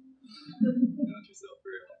yourself well. Not yourself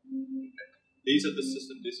very well. Okay. These are the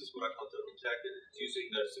system. This is what I call total jacket. It's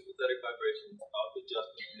using the sympathetic vibrations of the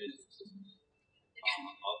just information system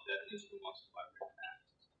of that instrument wants to vibrate back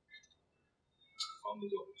from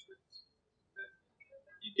these open strings. Okay.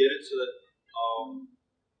 You get it so that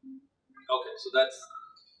okay, so that's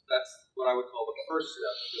what I would call the first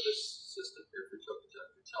step for this system here for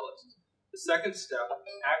cellists. The second step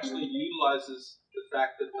actually utilizes the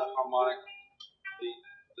fact that the harmonic,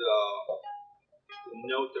 the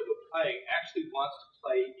note that we're playing actually wants to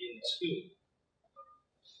play in tune.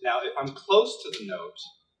 Now, if I'm close to the note,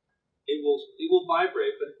 it will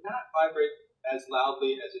vibrate, but not vibrate as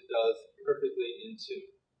loudly as it does perfectly in tune.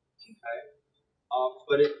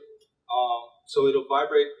 Okay, so it'll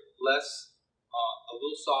vibrate less, a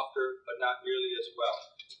little softer, but not nearly as well.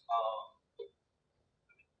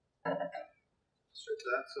 Straight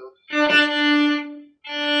that. So.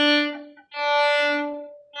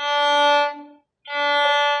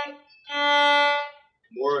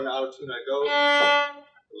 More and out of tune I go,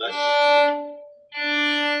 less.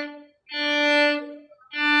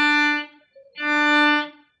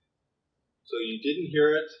 So you didn't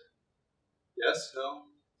hear it? Yes? No?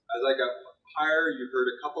 As I got higher. You heard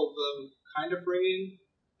a couple of them kind of ringing,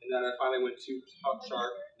 and then I finally went too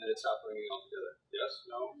sharp, and then it stopped ringing altogether. Yes?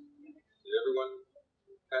 No? Did everyone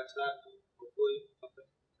catch that? Hopefully? Something?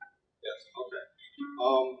 Yes. Okay.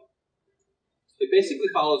 It basically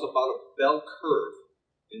follows about a bell curve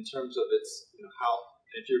in terms of its, how,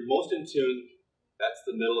 if you're most in tune, that's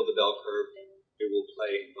the middle of the bell curve. It will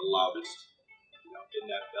play the loudest, in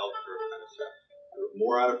that bell curve kind of stuff. The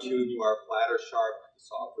more out of tune you are, flat or sharp, the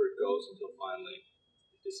softer it goes until finally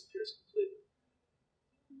it disappears completely.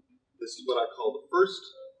 This is what I call the first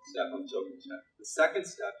step of choking check. The second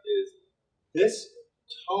step is this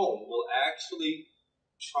tone will actually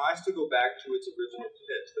tries to go back to its original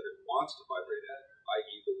pitch that it wants to vibrate at,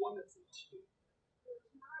 i.e. the one that's in tune.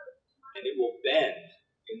 And it will bend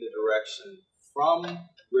in the direction from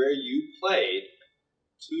where you played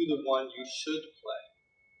to the one you should play.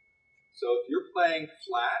 So if you're playing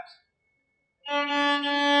flat,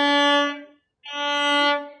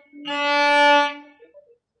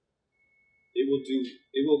 it will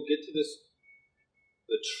get to the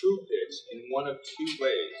true pitch in one of two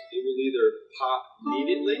ways. It will either pop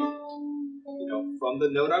immediately, from the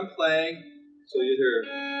note I'm playing. So you'll hear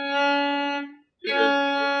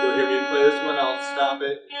me play this one, I'll stop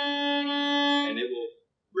it, and it will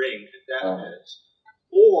ring at that pitch.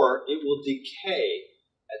 Or it will decay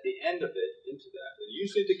at the end of it into that. It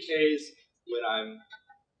usually decays when I'm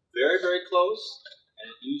very, very close, and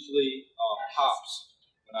it usually pops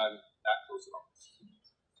when I'm not close at all.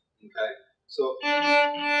 Okay? So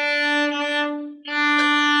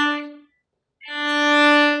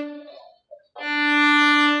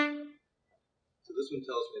this one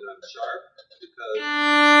tells me that I'm sharp because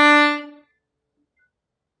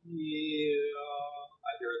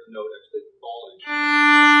I hear the note actually falling.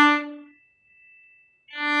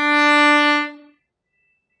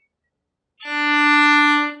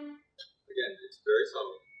 Again, it's very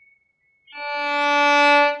subtle.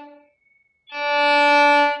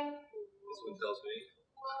 This one tells me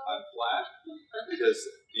I'm flat because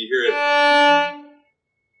you hear it.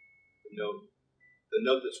 The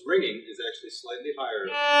note that's ringing is actually slightly higher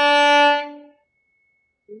than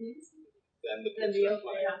the pitch I'm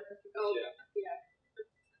playing. Yeah.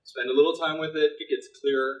 Spend a little time with it. It gets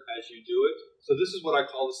clearer as you do it. So this is what I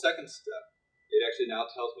call the second step. It actually now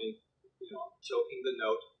tells me, I'm choking the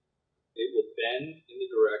note. It will bend in the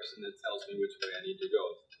direction that tells me which way I need to go.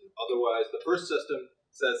 Otherwise, the first system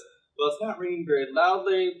says, well, it's not ringing very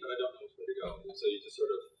loudly, but I don't know which way to go. And so you just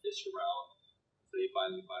sort of fish around until you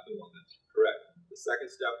finally find the one that's correct. The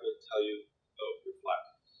second step will tell you, oh, you're flat.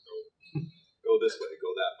 So go this way,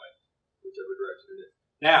 go that way, whichever direction it is.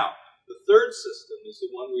 Now, the third system is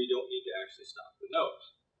the one where you don't need to actually stop the note.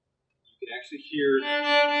 You can actually hear,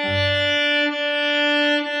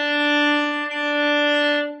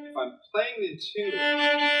 if I'm playing in tune,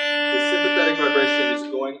 the sympathetic vibration is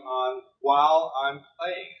going on while I'm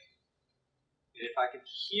playing. And if I can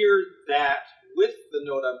hear that with the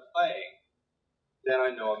note I'm playing, then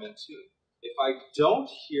I know I'm in tune. If I don't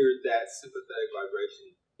hear that sympathetic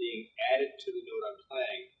vibration being added to the note I'm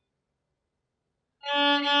playing, the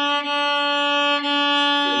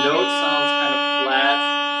note sounds kind of flat,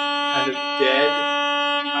 kind of dead,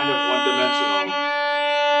 kind of one-dimensional.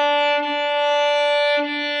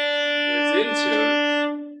 When it's in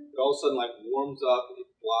tune, it all of a sudden warms up, it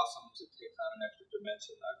blossoms, it takes on an extra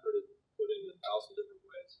dimension. I've heard it put in 1,000 different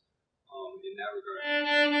ways in that regard.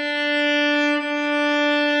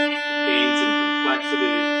 It gains in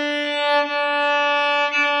complexity.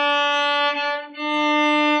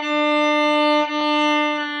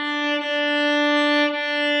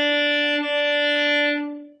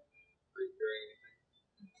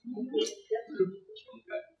 Okay.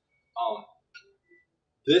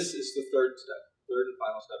 This is the third and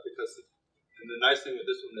final step, and the nice thing with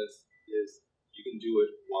this one is you can do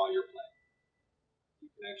it while you're playing. You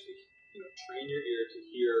can actually, train your ear to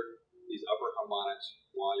hear these upper harmonics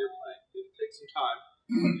while you're playing. It takes some time.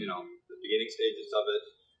 The beginning stages of it,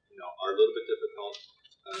 are a little bit difficult.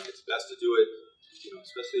 It's best to do it,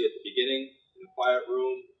 especially at the beginning in a quiet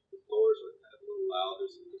room. The floors are kind of a little loud.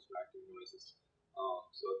 There's some distracting noises.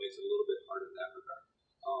 So it makes it a little bit harder in that regard.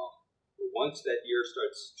 But once that ear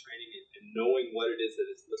starts training it and knowing what it is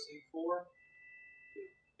that it's listening for,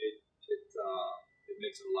 it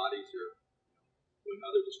makes it a lot easier when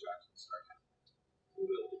other distractions start happening. You'll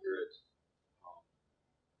be able to hear it,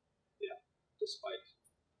 despite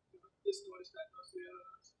this noise, that noise, the other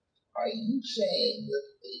noise. Are you saying that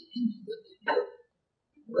you're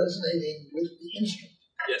resonating with the instrument?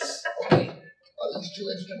 Yes. Okay. Are these two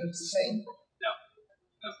instruments the same?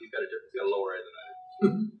 No, he's got a lower A than I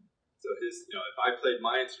do. So if I played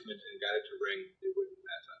my instrument and got it to ring, it wouldn't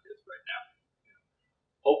match on his right now.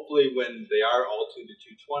 Hopefully, when they are all tuned to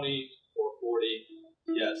 220 or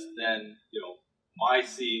 40, yes, then my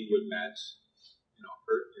C would match.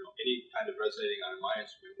 Any kind of resonating on my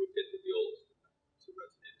instrument would get the violas to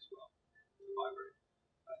resonate as well, to vibrate.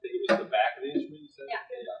 I think it was the back of the instrument. You said. Yeah.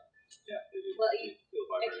 Yeah. It Well, feel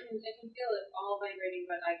vibrating. I can feel it all vibrating,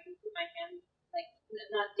 but I can put my hand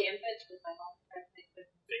not damp it with my palm, but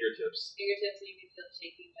Fingertips. and you can feel it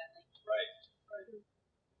shaking gently. Right.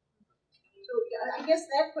 So I guess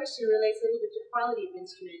that question relates a little bit to quality of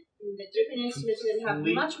instrument. I mean, the different instruments are going to have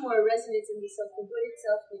much more resonance in these, so the wood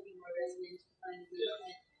itself may be more resonant than the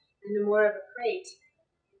instrument. And the more of a crate,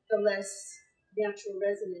 the less natural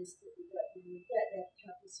resonance that we get when we get. That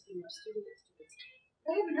happens to be more student instruments.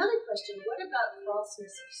 I have another question. What about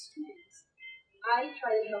falseness of strings? I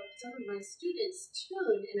try to help some of my students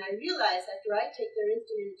tune, and I realize after I take their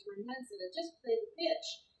instrument into my hands that I just play the pitch,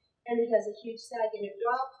 and it has a huge sag in it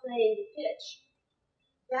while playing the pitch.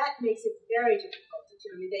 That makes it very difficult to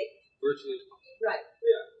tune. Virtually impossible. Right.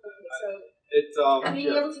 Yeah. Okay, so it's being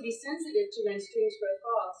able to be sensitive to when strings grow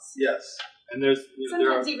false. Yes, and there's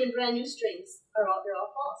sometimes even brand new strings they're all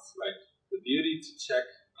false. Right. The beauty to check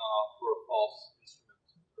for a false instrument,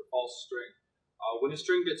 for a false string, when a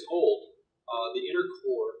string gets old, the inner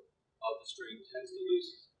core of the string tends to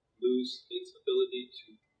lose its ability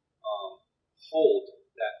to hold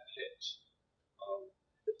that pitch.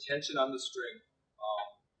 The tension on the string,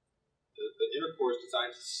 the inner core is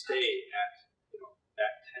designed to stay at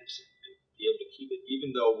that tension and be able to keep it,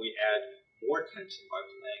 even though we add more tension by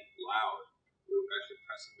playing loud. We're actually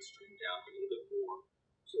pressing the string down a little bit more,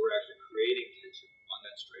 so we're actually creating tension on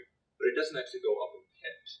that string, but it doesn't actually go up in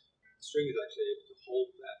pitch. The string is actually able to hold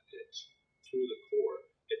that pitch through the core.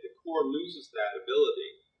 If the core loses that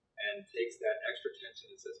ability and takes that extra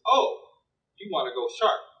tension and says, "Oh, you want to go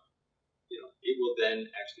sharp," it will then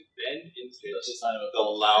actually bend in pitch the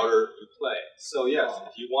louder you play. So yes,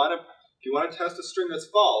 if you want to test a string that's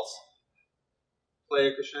false, play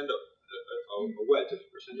a crescendo, a wedge, a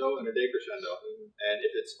crescendo and a decrescendo, and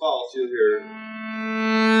if it's false, you'll hear.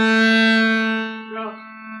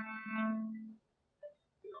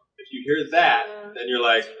 If you hear that, then you're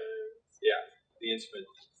like, yeah, the instrument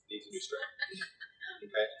needs a new string.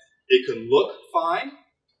 Okay, it can look fine,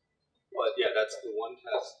 but yeah, that's the one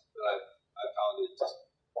test that I found it just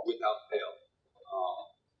without fail.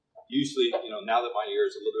 Usually, now that my ear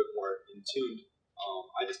is a little bit more in tune,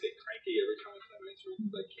 I just get cranky every time I play my instrument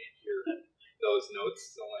because I can't hear those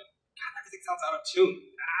notes. So I'm like, God, everything sounds out of tune.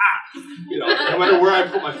 No matter where I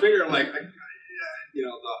put my finger, I'm like,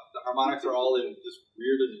 the harmonics are all in just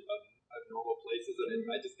weird and abnormal places, and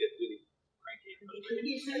I just get really cranky and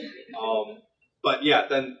frustrated. But yeah,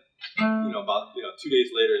 then about 2 days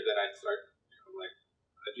later, then I start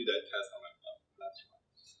I do that test. I'm like, oh,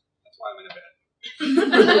 that's why I'm in a bed.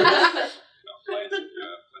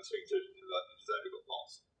 My strings are designed to go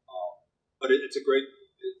false. But it's a great.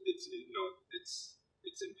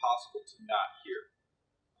 It's impossible to not hear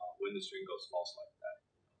when the string goes false like that.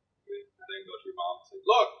 You then go to your mom and say,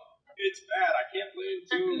 "Look, it's bad. I can't play in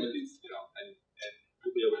tune with these." And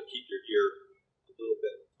you'll be able to keep your ear a little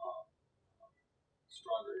bit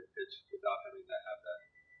stronger in pitch without having to have that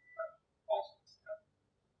falseness.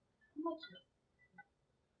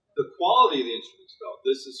 The quality of the instruments, though,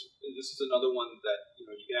 this is another one that you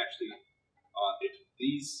can actually, if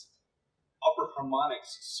these upper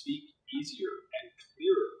harmonics speak easier and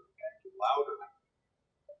clearer and louder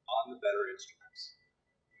on the better instruments.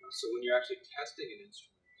 So when you're actually testing an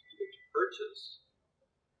instrument, either to purchase,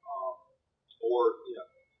 or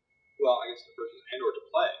I guess to purchase and or to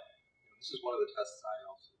play, this is one of the tests I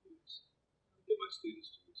also use, get my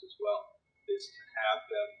students to use as well, is to have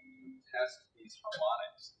them test these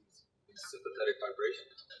harmonics, these sympathetic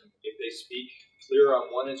vibrations. If they speak clearer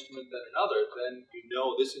on one instrument than another, then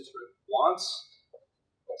this instrument wants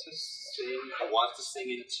to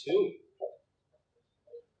sing in tune.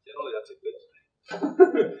 Generally, that's a good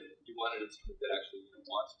thing. You want an instrument that actually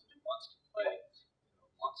wants to play,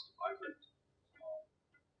 wants to vibrate.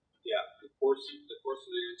 The coarser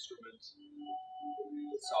the instrument,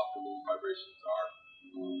 the softer those vibrations are.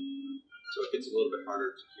 So it gets a little bit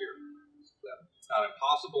harder to hear. It's not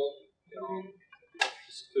impossible.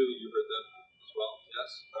 Clearly you heard them as well,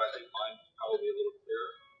 yes, but I think mine probably a little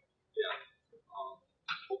clearer. Yeah.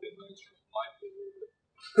 Hoping my instrument might be a little bit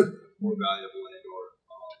more valuable and or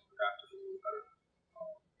crafted a little better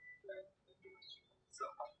than your instrument. So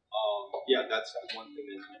that's the one thing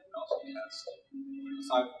that you can also test.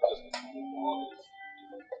 Aside from just the qualities,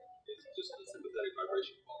 is just the sympathetic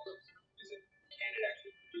vibration qualities. Can it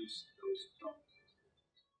actually produce those tones?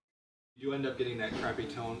 you end up getting that crappy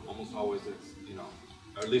tone, almost always it's, you know,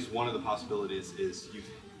 or at least one of the possibilities is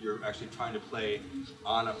you're actually trying to play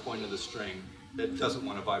on a point of the string that doesn't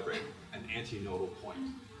want to vibrate, an antinodal point.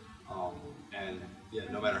 And yeah,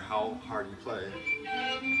 no matter how hard you play,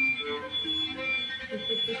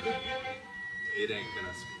 it ain't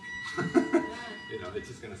gonna speak. You know, it's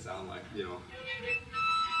just gonna sound like, you know.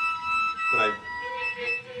 But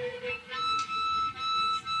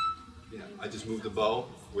I just move the bow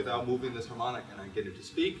without moving this harmonic, and I get it to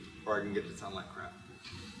speak, or I can get it to sound like crap.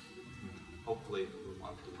 Hopefully, we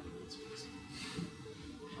want to one of those things.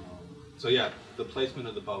 So yeah, the placement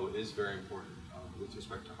of the bow is very important with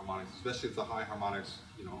respect to harmonics, especially if the high harmonics,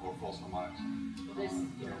 you know, or false harmonics. There's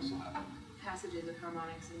Also happen. passages of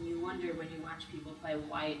harmonics, and you wonder when you watch people play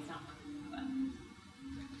why it's not working for them.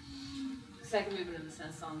 The second movement of the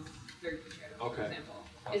Sense Songs, third concerto, for example,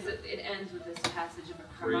 is it ends with this passage of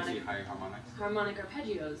Crazy high harmonics. harmonic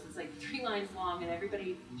arpeggios. It's like 3 lines long, and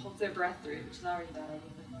everybody holds their breath through it, which is already a bad idea.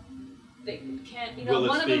 But they can't, you know,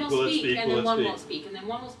 one of them will speak, and then one won't speak, and then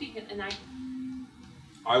one will speak, and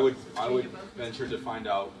I would venture to find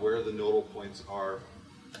out where the nodal points are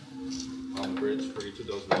on the bridge for each of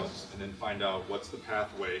those notes, and then find out what's the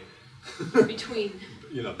pathway between.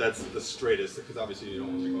 You know, that's the straightest, because obviously you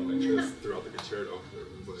don't want to go like this throughout the concerto.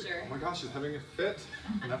 Like, sure. Oh my gosh, she's having a fit,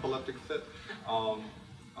 an epileptic fit.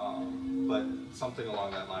 But something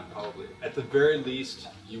along that line, probably. At the very least,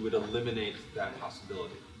 you would eliminate that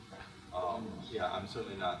possibility. Yeah, I'm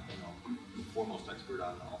certainly not, you know, the foremost expert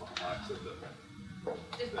on all the harmonics of that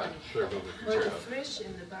third movement Or the concerto. frisch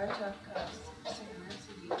in the Bartok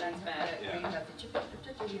That's bad. where you have the,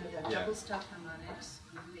 you know, the Yeah. double stop harmonics,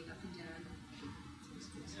 moving up and down.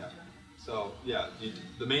 Yeah. So yeah,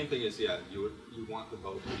 the main thing is you want the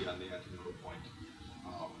bow to be on the antinodal point,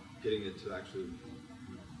 getting it to actually,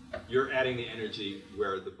 you're adding the energy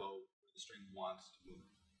where the bow, the string wants to move.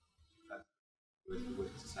 That's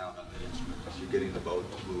with the sound on the instrument, you're getting the bow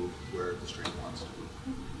to move where the string wants to move.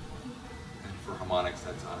 And for harmonics,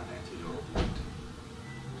 that's on an antinodal point.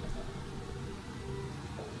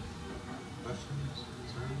 Questions,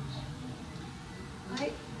 concerns?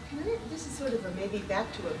 This is sort of a maybe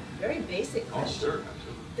back to a very basic Oh, question. sure,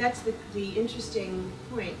 absolutely. That's the interesting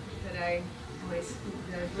point that I've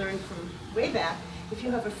learned from way back. If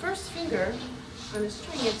you have a first finger on a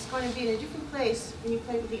string, it's going to be in a different place when you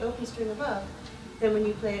play with the open string above than when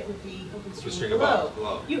you play it with the open string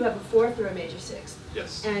below. You have a fourth or a major sixth.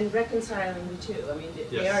 Yes. And reconciling the two, I mean, they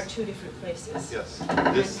Yes. are two different places. Yes.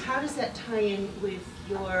 And how does that tie in with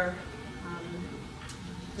your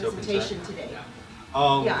presentation today?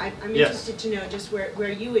 Yeah, I'm yes. interested to know just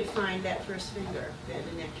where you would find that first finger then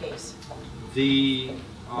in that case.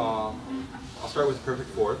 I'll start with the perfect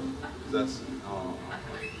fourth, because that's an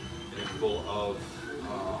interval of,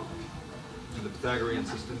 in the Pythagorean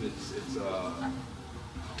system, it's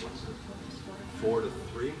what's it, 4 to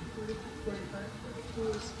 3?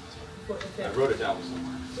 4 to 5. I wrote it down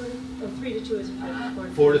somewhere. 3 to 2 is a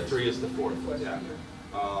fifth. 4 to 3 is the fourth, yeah.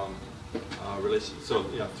 Relation, so,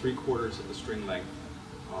 3/4 of the string length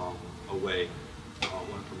away,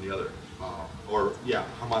 one from the other.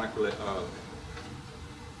 Harmonic,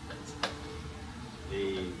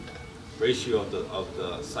 a ratio of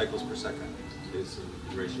the cycles per second is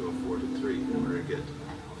a ratio of 4 to 3 in order to get a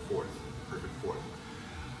fourth, perfect fourth.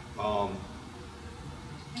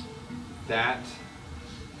 That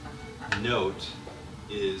note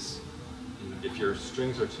is, if your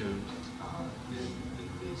strings are tuned in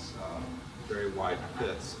these very wide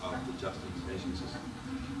fifths of the just intonation system,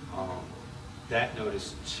 that note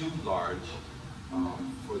is too large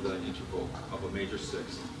for the interval of a major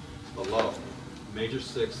sixth below. Major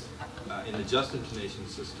sixth in the just intonation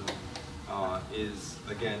system is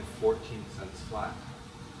again 14 cents flat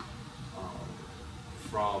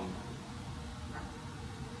from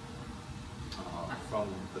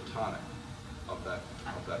the tonic of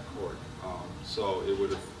that chord. So it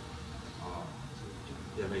would have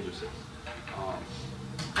major sixth.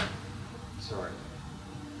 Sorry.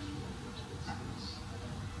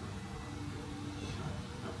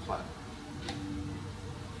 No, flat.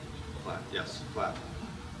 Flat, yes, flat.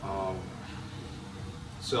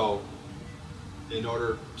 So, in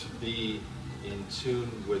order to be in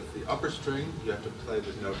tune with the upper string, you have to play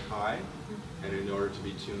the note high, and in order to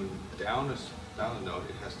be tuned down the note,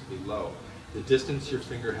 it has to be low. The distance your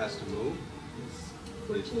finger has to move is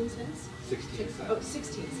 14 cents? 16 cents. Oh,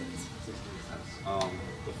 16 cents. 16 cents.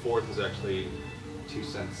 The fourth is actually 2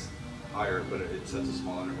 cents higher, but it sets a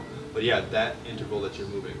small interval. But yeah, that interval that you're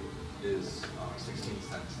moving is 16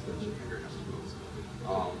 cents that your finger has to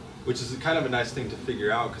move. Which is kind of a nice thing to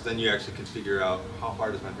figure out, because then you actually can figure out how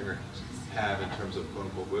far does my finger have in terms of quote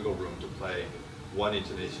unquote wiggle room to play one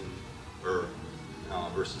intonation or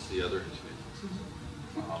versus the other intonation,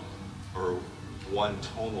 or one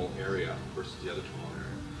tonal area versus the other tonal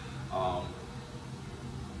area.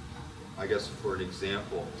 I guess for an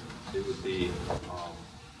example, it would be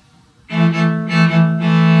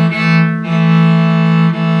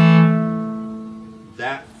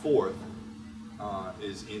that fourth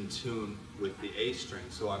is in tune with the A string,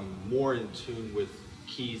 so I'm more in tune with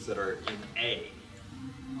keys that are in A.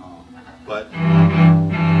 But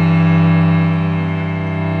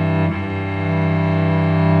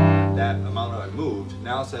that amount I moved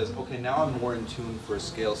now says, okay, now I'm more in tune for a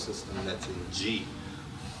scale system that's in G.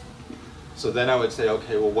 So then I would say,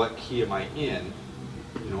 okay, well, what key am I in?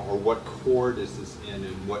 You know, or what chord is this in,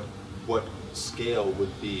 and what scale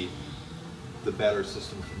would be the better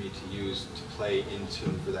system for me to use to play in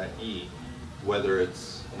tune for that E, whether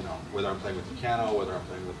it's, you know, whether I'm playing with the piano, whether I'm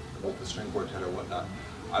playing with the string quartet or whatnot.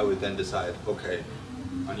 I would then decide, okay,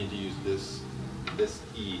 I need to use this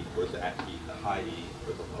E or that E, the high E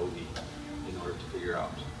or the low E, in order to figure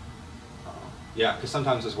out. Yeah, because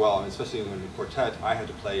sometimes as well, I mean, especially when in quartet, I had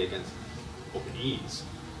to play against open E's,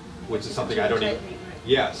 which is something I don't even,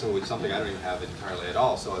 yeah, so it's something I don't even have entirely at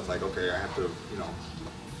all. So it's like, okay, I have to, you know,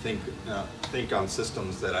 think on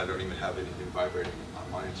systems that I don't even have anything vibrating on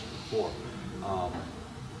my instrument for.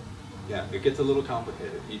 Yeah, it gets a little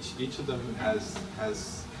complicated. Each of them has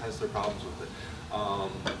their problems with it.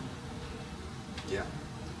 Yeah.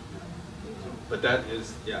 But that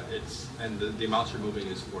is, yeah, it's, and the amounts you're moving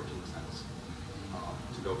is 14 cents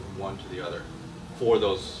to go from one to the other for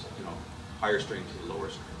those, you know, higher string to the lower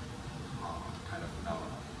string kind of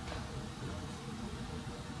phenomenon.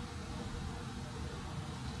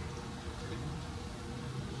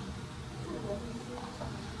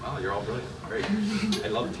 Wow, you're all brilliant. Great. I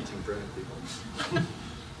love teaching brilliant people.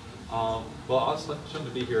 Well, I'll just let Shun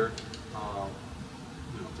to be here. You know,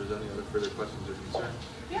 if there's any other further questions or concerns.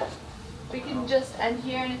 Yeah. We can just end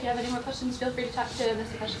here, and if you have any more questions, feel free to talk to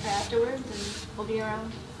Mr. Peshika afterwards, and we'll be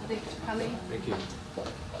around. Thanks for coming. Thank you.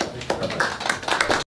 Thank you very much.